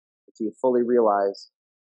until you fully realize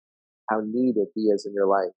how needed He is in your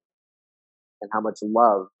life and how much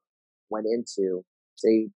love went into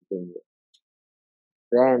saving you.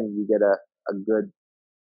 Then you get a good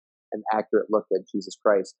and accurate look at Jesus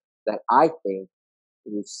Christ. That I think,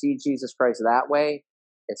 when you see Jesus Christ that way,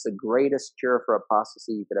 it's the greatest cure for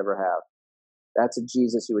apostasy you could ever have. That's a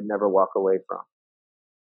Jesus you would never walk away from.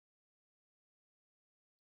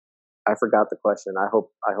 I forgot the question. I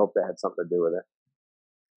hope that had something to do with it.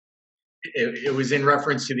 It was in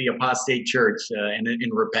reference to the apostate church and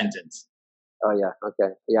in repentance. Oh yeah,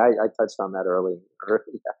 okay, yeah, I touched on that early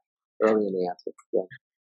in the answer. Yeah.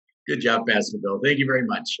 Good job, Pastor Bill. Thank you very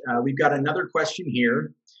much. We've got another question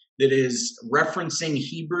here that is referencing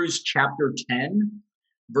Hebrews chapter 10,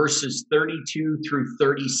 verses 32 through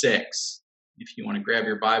 36. If you want to grab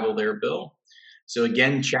your Bible there, Bill. So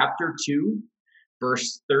again, chapter 2,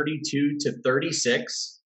 verse 32 to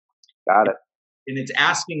 36. Got it. And it's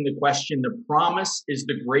asking the question, the promise is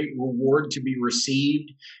the great reward to be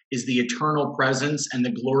received, is the eternal presence and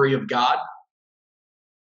the glory of God.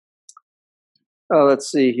 Oh,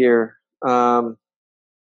 let's see here. For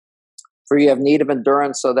you have need of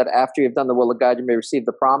endurance so that after you've done the will of God, you may receive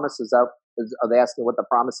the promise. Are they asking what the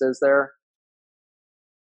promise is there?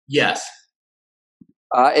 Yes.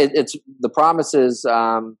 It's the promise is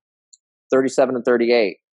 37 and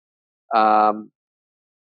 38.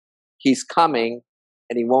 He's coming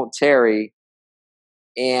and He won't tarry.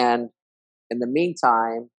 And in the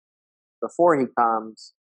meantime, before He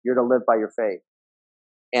comes, you're to live by your faith.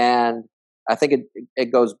 And I think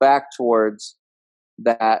it goes back towards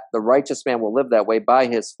that the righteous man will live that way by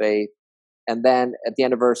his faith. And then at the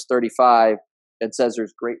end of verse 35, it says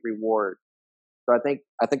there's great reward. So I think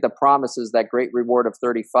the promise is that great reward of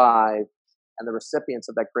 35, and the recipients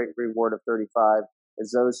of that great reward of 35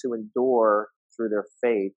 is those who endure through their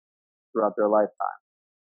faith throughout their lifetime.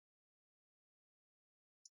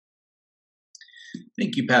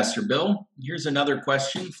 Thank you, Pastor Bill. Here's another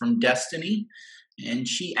question from Destiny. And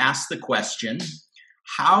she asked the question,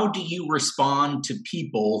 how do you respond to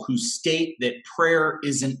people who state that prayer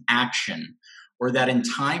is an action, or that in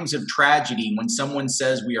times of tragedy, when someone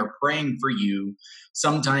says we are praying for you,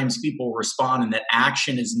 sometimes people respond and that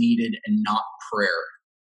action is needed and not prayer?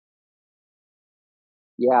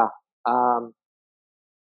 Yeah.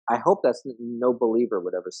 I hope that's no believer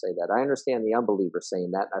would ever say that. I understand the unbeliever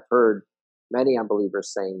saying that. I've heard many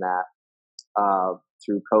unbelievers saying that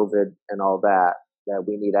through COVID and all that, that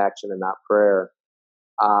we need action and not prayer.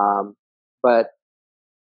 But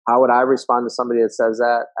how would I respond to somebody that says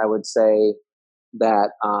that? I would say that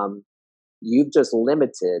you've just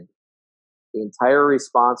limited the entire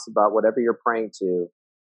response about whatever you're praying to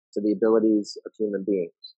the abilities of human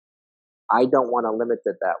beings. I don't want to limit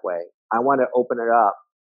it that way. I want to open it up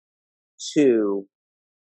to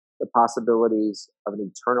the possibilities of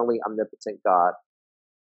an eternally omnipotent God.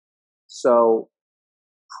 So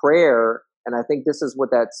prayer, and I think this is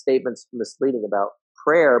what that statement's misleading about,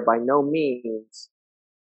 prayer by no means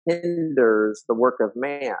hinders the work of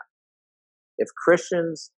man. If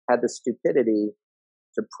Christians had the stupidity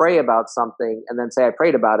to pray about something and then say, I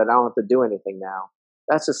prayed about it, I don't have to do anything now,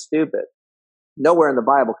 that's just stupid. Nowhere in the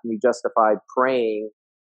Bible can you justify praying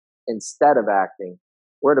instead of acting.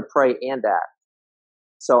 We're to pray and act.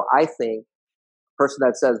 So I think a person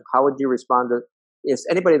that says, how would you respond to, is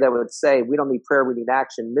anybody that would say, we don't need prayer, we need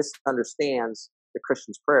action, misunderstands the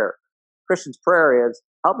Christian's prayer. Christian's prayer is,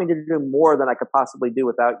 help me to do more than I could possibly do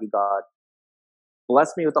without you, God.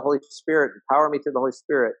 Bless me with the Holy Spirit, empower me through the Holy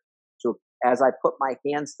Spirit to, as I put my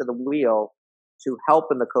hands to the wheel to help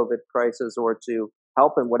in the COVID crisis or to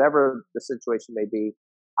help in whatever the situation may be.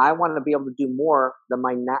 I want to be able to do more than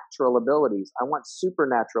my natural abilities. I want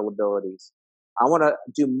supernatural abilities. I want to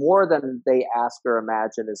do more than they ask or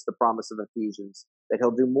imagine, is the promise of Ephesians, that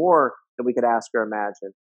he'll do more than we could ask or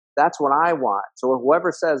imagine. That's what I want. So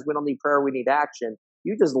whoever says we don't need prayer, we need action,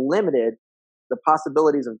 you just limited the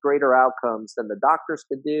possibilities of greater outcomes than the doctors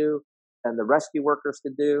could do, than the rescue workers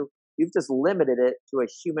could do. You've just limited it to a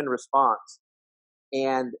human response.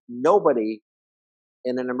 And nobody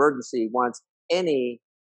in an emergency wants any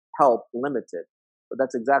help limited. But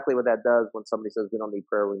that's exactly what that does when somebody says we don't need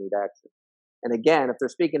prayer, we need action. And again, if they're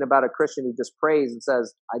speaking about a Christian who just prays and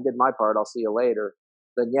says, I did my part, I'll see you later,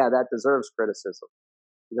 then yeah, that deserves criticism.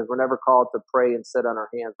 Because we're never called to pray and sit on our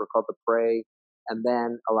hands. We're called to pray and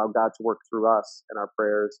then allow God to work through us in our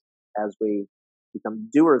prayers as we become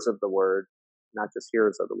doers of the word, not just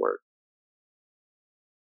hearers of the word.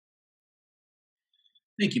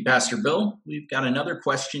 Thank you, Pastor Bill. We've got another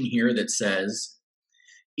question here that says,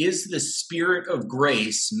 is the Spirit of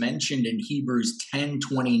grace mentioned in Hebrews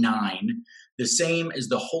 10:29 the same as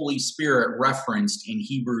the Holy Spirit referenced in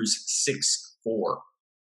Hebrews 6:4?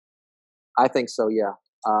 I think so, yeah.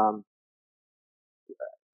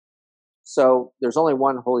 So there's only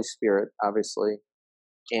one Holy Spirit, obviously.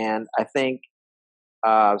 And I think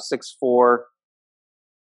 6:4,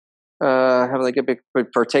 heavenly good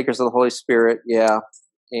partakers of the Holy Spirit, yeah.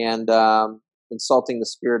 And insulting the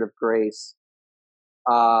Spirit of grace.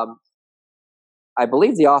 I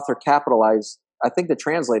believe the author capitalized, I think the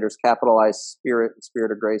translators capitalized Spirit and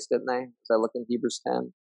Spirit of grace, didn't they? As I look in Hebrews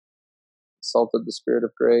 10. Insulted the Spirit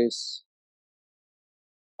of grace.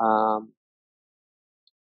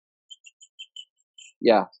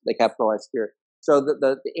 Yeah, they capitalized Spirit. So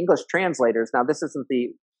the English translators, now this isn't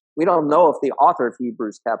we don't know if the author of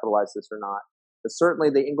Hebrews capitalized this or not, but certainly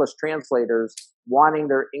the English translators, wanting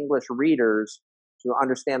their English readers to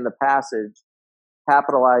understand the passage,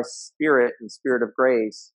 capitalized Spirit and Spirit of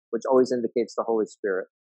grace, which always indicates the Holy Spirit.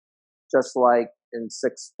 Just like in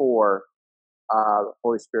 6:4,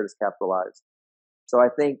 Holy Spirit is capitalized. So I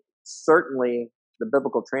think certainly the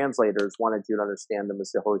biblical translators wanted you to understand them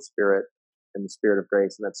as the Holy Spirit and the Spirit of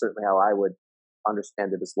grace, and that's certainly how I would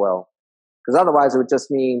understand it as well. Because otherwise it would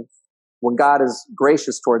just mean when God is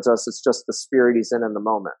gracious towards us, it's just the Spirit he's in the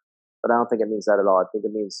moment. But I don't think it means that at all. I think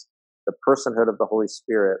it means the personhood of the Holy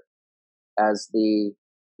Spirit as the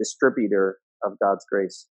distributor of God's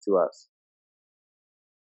grace to us.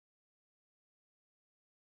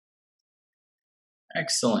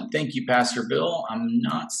 Excellent. Thank you, Pastor Bill. I'm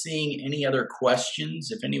not seeing any other questions.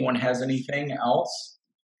 If anyone has anything else,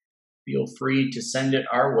 feel free to send it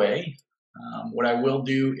our way. What I will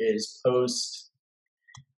do is post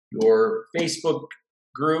your Facebook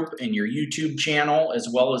group and your YouTube channel, as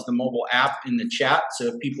well as the mobile app in the chat. So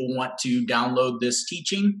if people want to download this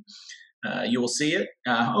teaching, you will see it.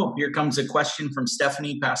 Here comes a question from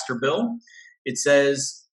Stephanie, Pastor Bill. It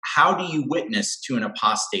says, how do you witness to an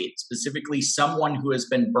apostate, specifically someone who has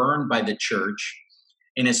been burned by the church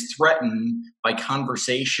and is threatened by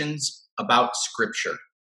conversations about Scripture?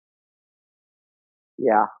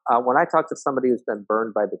 Yeah. When I talk to somebody who's been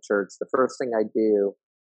burned by the church, the first thing I do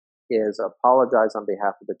is apologize on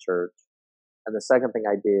behalf of the church. And the second thing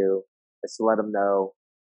I do is to let them know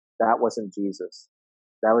that wasn't Jesus.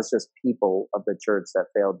 That was just people of the church that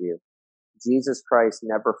failed you. Jesus Christ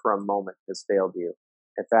never for a moment has failed you.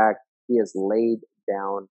 In fact, he has laid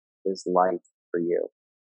down his life for you.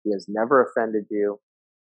 He has never offended you.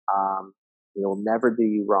 He will never do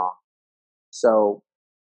you wrong. So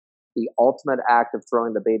the ultimate act of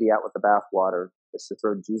throwing the baby out with the bathwater is to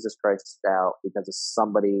throw Jesus Christ out because of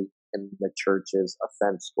somebody in the church's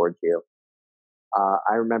offense towards you.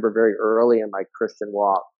 I remember very early in my Christian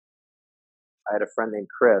walk, I had a friend named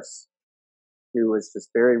Chris who was just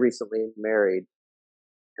very recently married,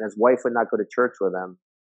 and his wife would not go to church with him.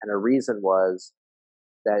 And her reason was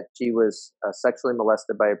that she was sexually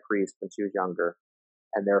molested by a priest when she was younger,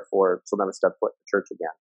 and therefore she'll never step foot in church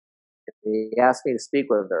again. And he asked me to speak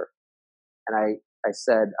with her, and I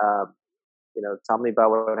said, tell me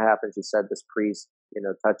about what happened. She said this priest,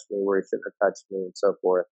 touched me where he shouldn't have touched me, and so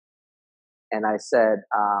forth. And I said,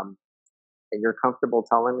 and you're comfortable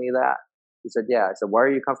telling me that? She said, yeah. I said, why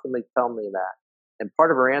are you comfortable telling me that? And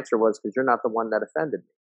part of her answer was, because you're not the one that offended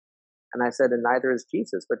me. And I said, and neither is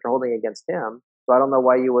Jesus, but you're holding it against him. So I don't know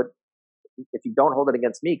why you would, if you don't hold it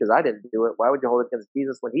against me because I didn't do it, why would you hold it against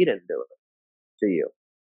Jesus when he didn't do it to you?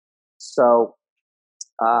 So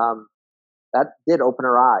that did open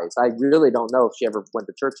her eyes. I really don't know if she ever went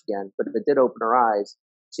to church again, but it did open her eyes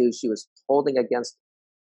to she was holding against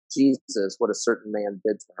Jesus what a certain man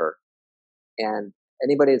did to her. And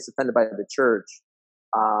anybody that's offended by the church,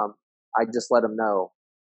 I just let them know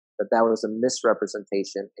that that was a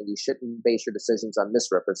misrepresentation, and you shouldn't base your decisions on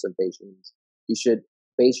misrepresentations. You should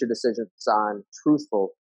base your decisions on truthful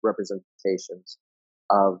representations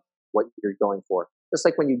of what you're going for. Just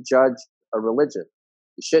like when you judge a religion,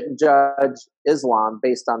 you shouldn't judge Islam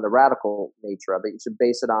based on the radical nature of it. You should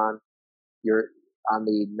base it on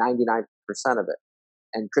the 99% of it.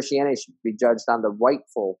 And Christianity should be judged on the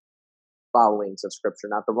rightful followings of Scripture,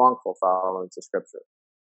 not the wrongful followings of Scripture.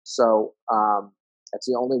 So that's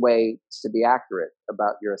the only way to be accurate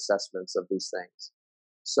about your assessments of these things.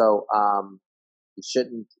 So you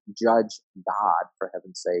shouldn't judge God, for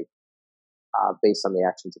heaven's sake, based on the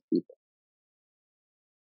actions of people.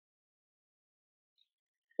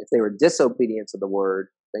 If they were disobedient to the word,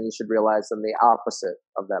 then you should realize then the opposite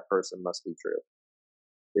of that person must be true.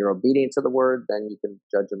 If you're obedient to the word, then you can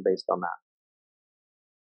judge them based on that.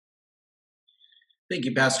 Thank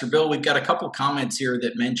you, Pastor Bill. We've got a couple comments here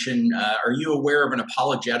that mention, are you aware of an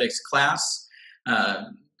apologetics class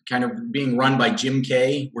kind of being run by Jim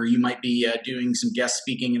Kay, where you might be doing some guest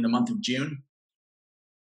speaking in the month of June?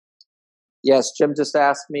 Yes, Jim just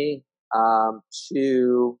asked me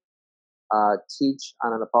to teach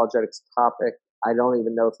on an apologetics topic. I don't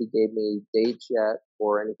even know if he gave me dates yet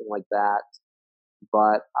or anything like that.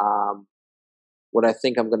 But what I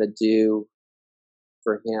think I'm going to do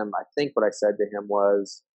for him, I think what I said to him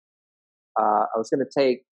was I was going to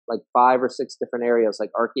take like 5 or 6 different areas like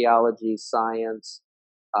archaeology, science,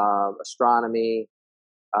 astronomy,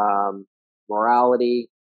 morality,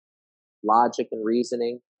 logic and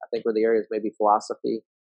reasoning. I think were the areas, maybe philosophy,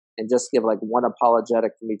 and just give like one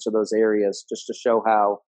apologetic from each of those areas just to show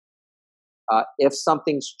how if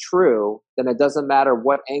something's true, then it doesn't matter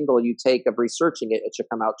what angle you take of researching it, it should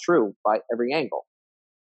come out true by every angle.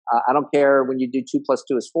 I don't care when you do 2 +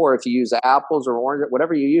 2 is 4. If you use apples or orange,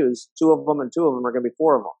 whatever you use, 2 of them and 2 of them are going to be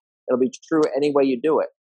 4 of them. It'll be true any way you do it.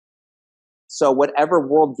 So whatever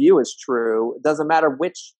worldview is true, it doesn't matter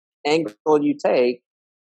which angle you take,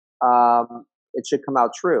 it should come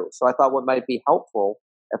out true. So I thought what might be helpful,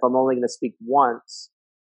 if I'm only going to speak once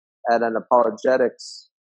at an apologetics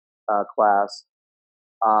class,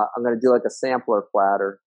 I'm going to do like a sampler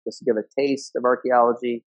platter, just to give a taste of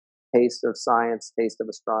archaeology, taste of science, taste of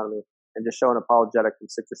astronomy, and just show an apologetic from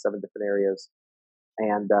 6 or 7 different areas.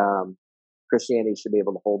 And Christianity should be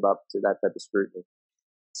able to hold up to that type of scrutiny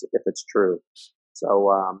if it's true.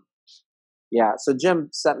 So, so Jim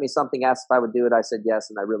sent me something, asked if I would do it. I said yes,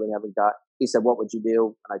 and I really haven't got. He said, "What would you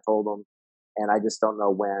do?" And I told him, and I just don't know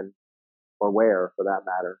when or where, for that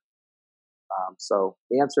matter. So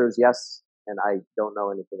the answer is yes, and I don't know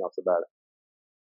anything else about it.